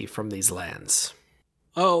Aslanti from these lands?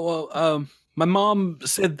 Oh, well, my mom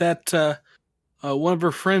said that one of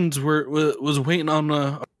her friends was waiting on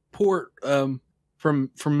a report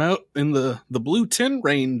from out in the Blue Tin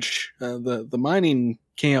Range, the mining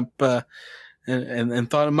camp, and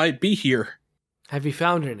thought it might be here. Have you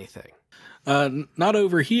found anything? Not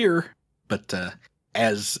over here, but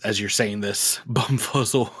as you're saying this,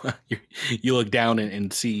 Bumfuzzle, you look down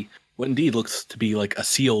and see what indeed looks to be like a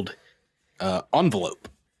sealed envelope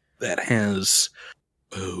that has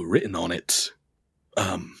written on it.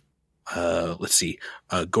 Let's see,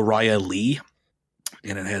 Goraya Lee,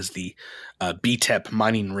 and it has the BTEP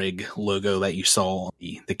mining rig logo that you saw on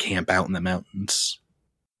the camp out in the mountains.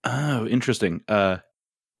 Oh, interesting.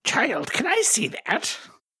 Child, can I see that?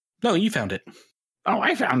 No, you found it. Oh,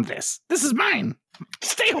 I found this. This is mine.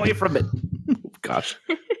 Stay away from it. Gosh.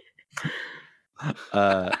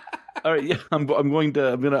 All right, yeah, I'm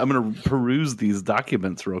gonna peruse these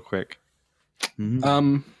documents real quick.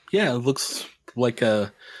 Yeah, it looks like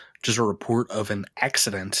just a report of an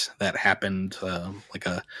accident that happened, like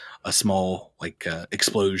a small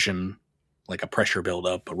explosion, like a pressure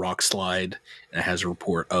buildup, a rock slide, and it has a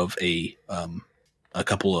report of a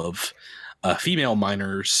couple of female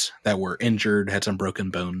miners that were injured, had some broken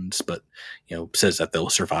bones, but says that they'll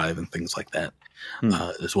survive and things like that,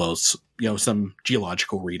 as well as some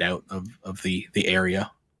geological readout of the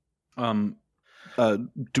area.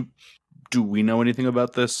 Do we know anything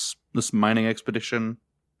about this mining expedition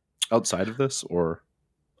outside of this, or?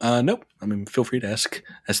 Nope. I mean, feel free to ask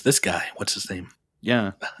this guy. What's his name?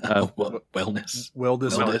 Yeah. Wellness.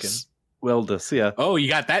 Weldis, yeah. Oh, you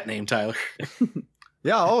got that name, Tyler.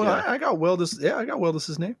 Yeah, I got Weldis. Yeah, I got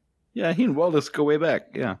Weldis' name. Yeah, he and Weldis go way back,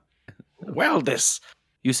 yeah. Weldis,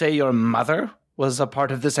 you say your mother was a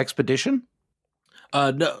part of this expedition?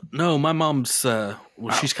 No, my mom's,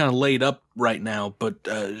 she's kind of laid up right now, but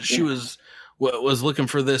she was looking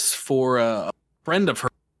for this for a friend of her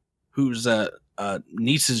whose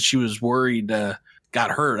nieces she was worried got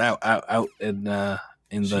hurt out in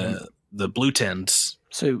the blue tents.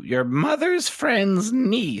 So your mother's friend's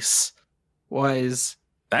niece was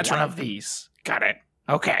That's one right. of these. Got it.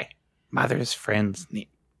 Okay. Mother's friend's niece.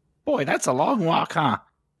 Boy, that's a long walk, huh?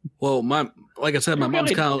 Well, like I said, my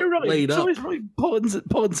mom's kind of laid up. He's really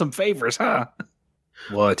pulling some favors, huh?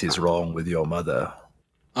 What is wrong with your mother?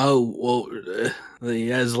 Oh, well, the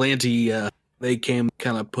Aslanti, they came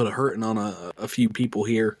kind of put a hurting on a few people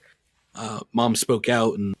here. Mom spoke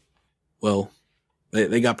out, and, well,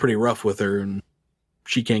 they got pretty rough with her, and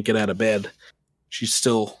she can't get out of bed. She's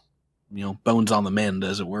still, bones on the mend,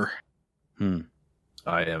 as it were.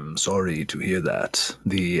 I am sorry to hear that.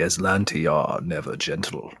 The Aslanti are never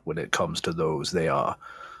gentle when it comes to those they are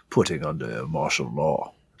putting under martial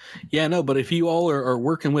law. Yeah, no, but if you all are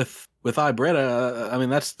working with Ibretta, I mean,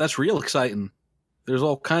 that's real exciting. There's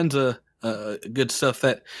all kinds of good stuff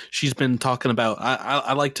that she's been talking about.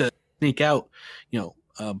 I like to sneak out,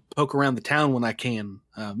 poke around the town when I can.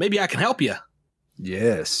 Maybe I can help you.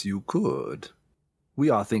 Yes, you could. We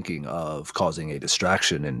are thinking of causing a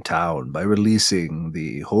distraction in town by releasing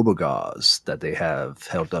the Hobogars that they have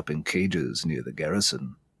held up in cages near the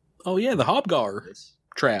garrison. Oh, yeah, the Hobgar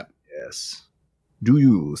trap. Yes. Do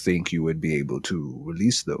you think you would be able to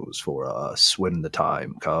release those for us when the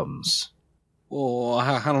time comes? Well,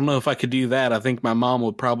 I don't know if I could do that. I think my mom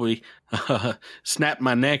would probably snap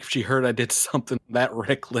my neck if she heard I did something that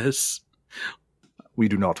reckless. We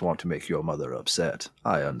do not want to make your mother upset.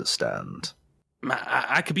 I understand.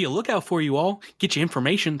 I could be a lookout for you all, get you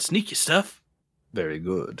information, sneak you stuff. Very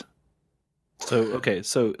good.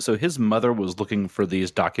 So his mother was looking for these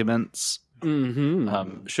documents.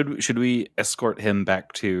 Mm-hmm. Should we escort him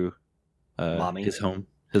back to Mommy? his home?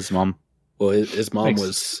 His mom. Well, his mom Thanks.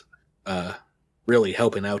 was really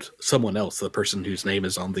helping out someone else, the person whose name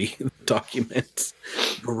is on the documents.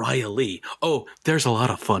 Mariah Lee. Oh, there's a lot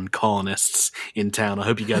of fun colonists in town. I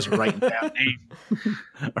hope you guys are writing down names.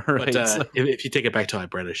 All right. But if you take it back to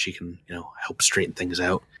Ibretta, she can, help straighten things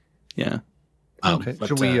out. Yeah. Okay. But,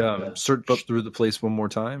 Should we search through the place one more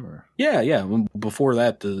time? Or Yeah. Before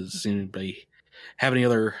that, does anybody have any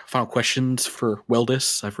other final questions for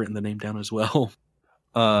Weldis? I've written the name down as well.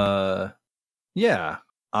 Yeah.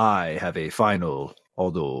 I have a final,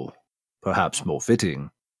 although perhaps more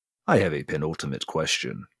fitting, I have a penultimate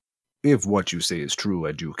question. If what you say is true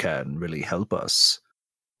and you can really help us,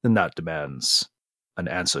 then that demands an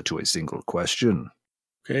answer to a single question.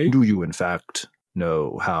 Okay. Do you, in fact,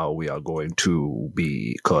 know how we are going to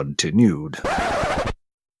be continued?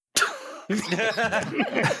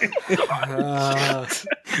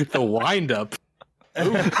 The wind up.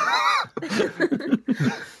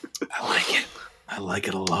 I like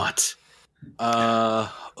it a lot.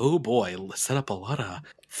 Oh boy, let's set up a lot of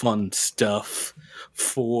fun stuff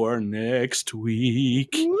for next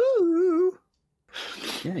week. Woo!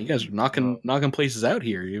 Yeah, you guys are knocking places out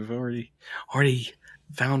here. You've already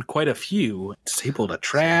found quite a few. Disabled a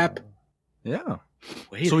trap. Yeah.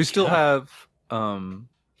 Way So to we still go. have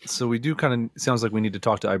so we do kind of sounds like we need to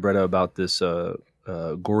talk to Ibretta about this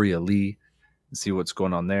Goria Lee and see what's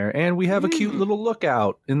going on there. And we have a cute little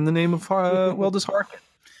lookout in the name of Weldis Harkin.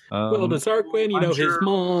 Weldis Harkin, I'm his sure-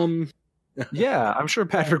 mom. Yeah, I'm sure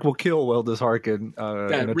Patrick will kill Weldis Harkin.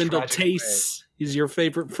 Got in a Rendell tragic Tace. He's your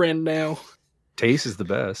favorite friend now. way. Tace is the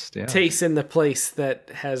best. Yeah. Taste in the place that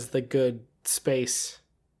has the good space.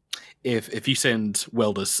 If you send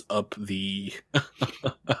Weldis up the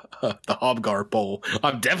the Hobgar pole,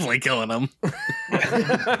 I'm definitely killing him.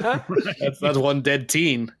 That's one dead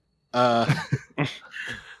teen.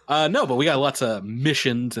 No, but we got lots of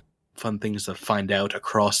missions and fun things to find out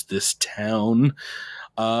across this town.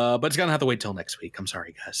 But it's gonna have to wait till next week. I'm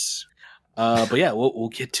sorry, guys. But yeah, we'll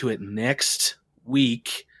get to it next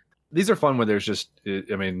week. These are fun when there's just,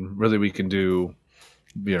 I mean, really we can do,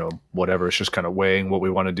 whatever. It's just kind of weighing what we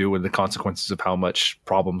want to do and the consequences of how much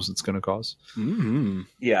problems it's going to cause. Mm-hmm.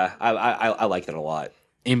 Yeah, I like that a lot.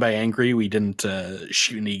 Anybody angry we didn't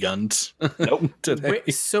shoot any guns? Nope. Today.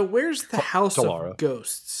 So where's the House Talara. of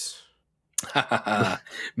Ghosts?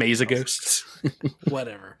 Maze of Ghosts.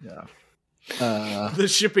 Whatever. Yeah. The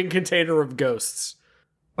shipping container of ghosts.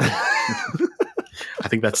 I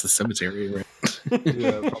think that's the cemetery, right?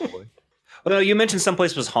 Yeah, probably. Well, no, you mentioned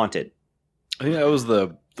someplace was haunted. I think that was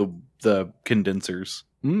the condensers.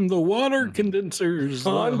 The water condensers.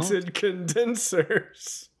 Haunted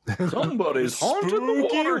condensers. Somebody's haunted the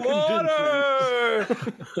water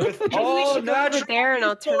condensers. Oh, Go over there and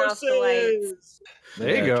I'll turn off the lights.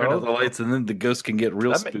 There you go. Turn off the lights, and then the ghost can get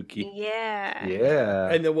real spooky. Yeah. Yeah.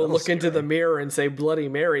 And then we'll That'll look into scare the mirror and say Bloody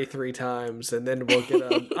Mary 3 times, and then we'll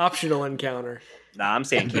get an optional encounter. Nah, I'm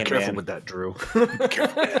saying Be careful Candyman. with that, Drew.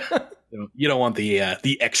 You don't want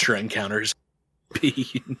the extra encounters.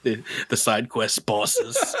 Be the side quest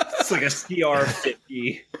bosses. It's like a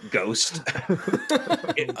CR50 ghost.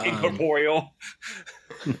 Incorporeal.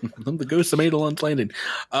 The ghosts of Madeline Landing.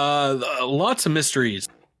 Lots of mysteries.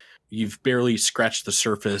 You've barely scratched the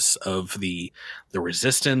surface of the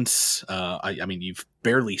resistance. I mean, you've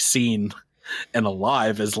barely seen an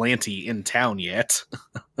alive Aslanti in town yet.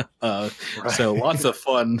 So lots of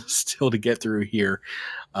fun still to get through here.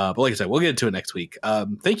 But like I said, we'll get into it next week.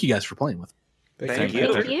 Thank you guys for playing with me. Thank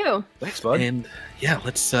you. Thank you. Thanks, bud. And yeah,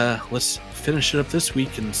 let's finish it up this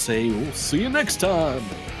week and say we'll see you next time.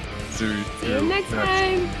 See you next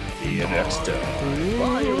time. See you next time.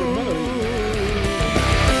 Bye, everybody.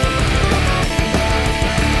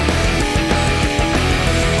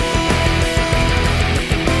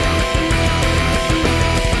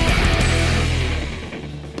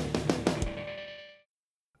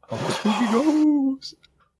 Spooky ghost.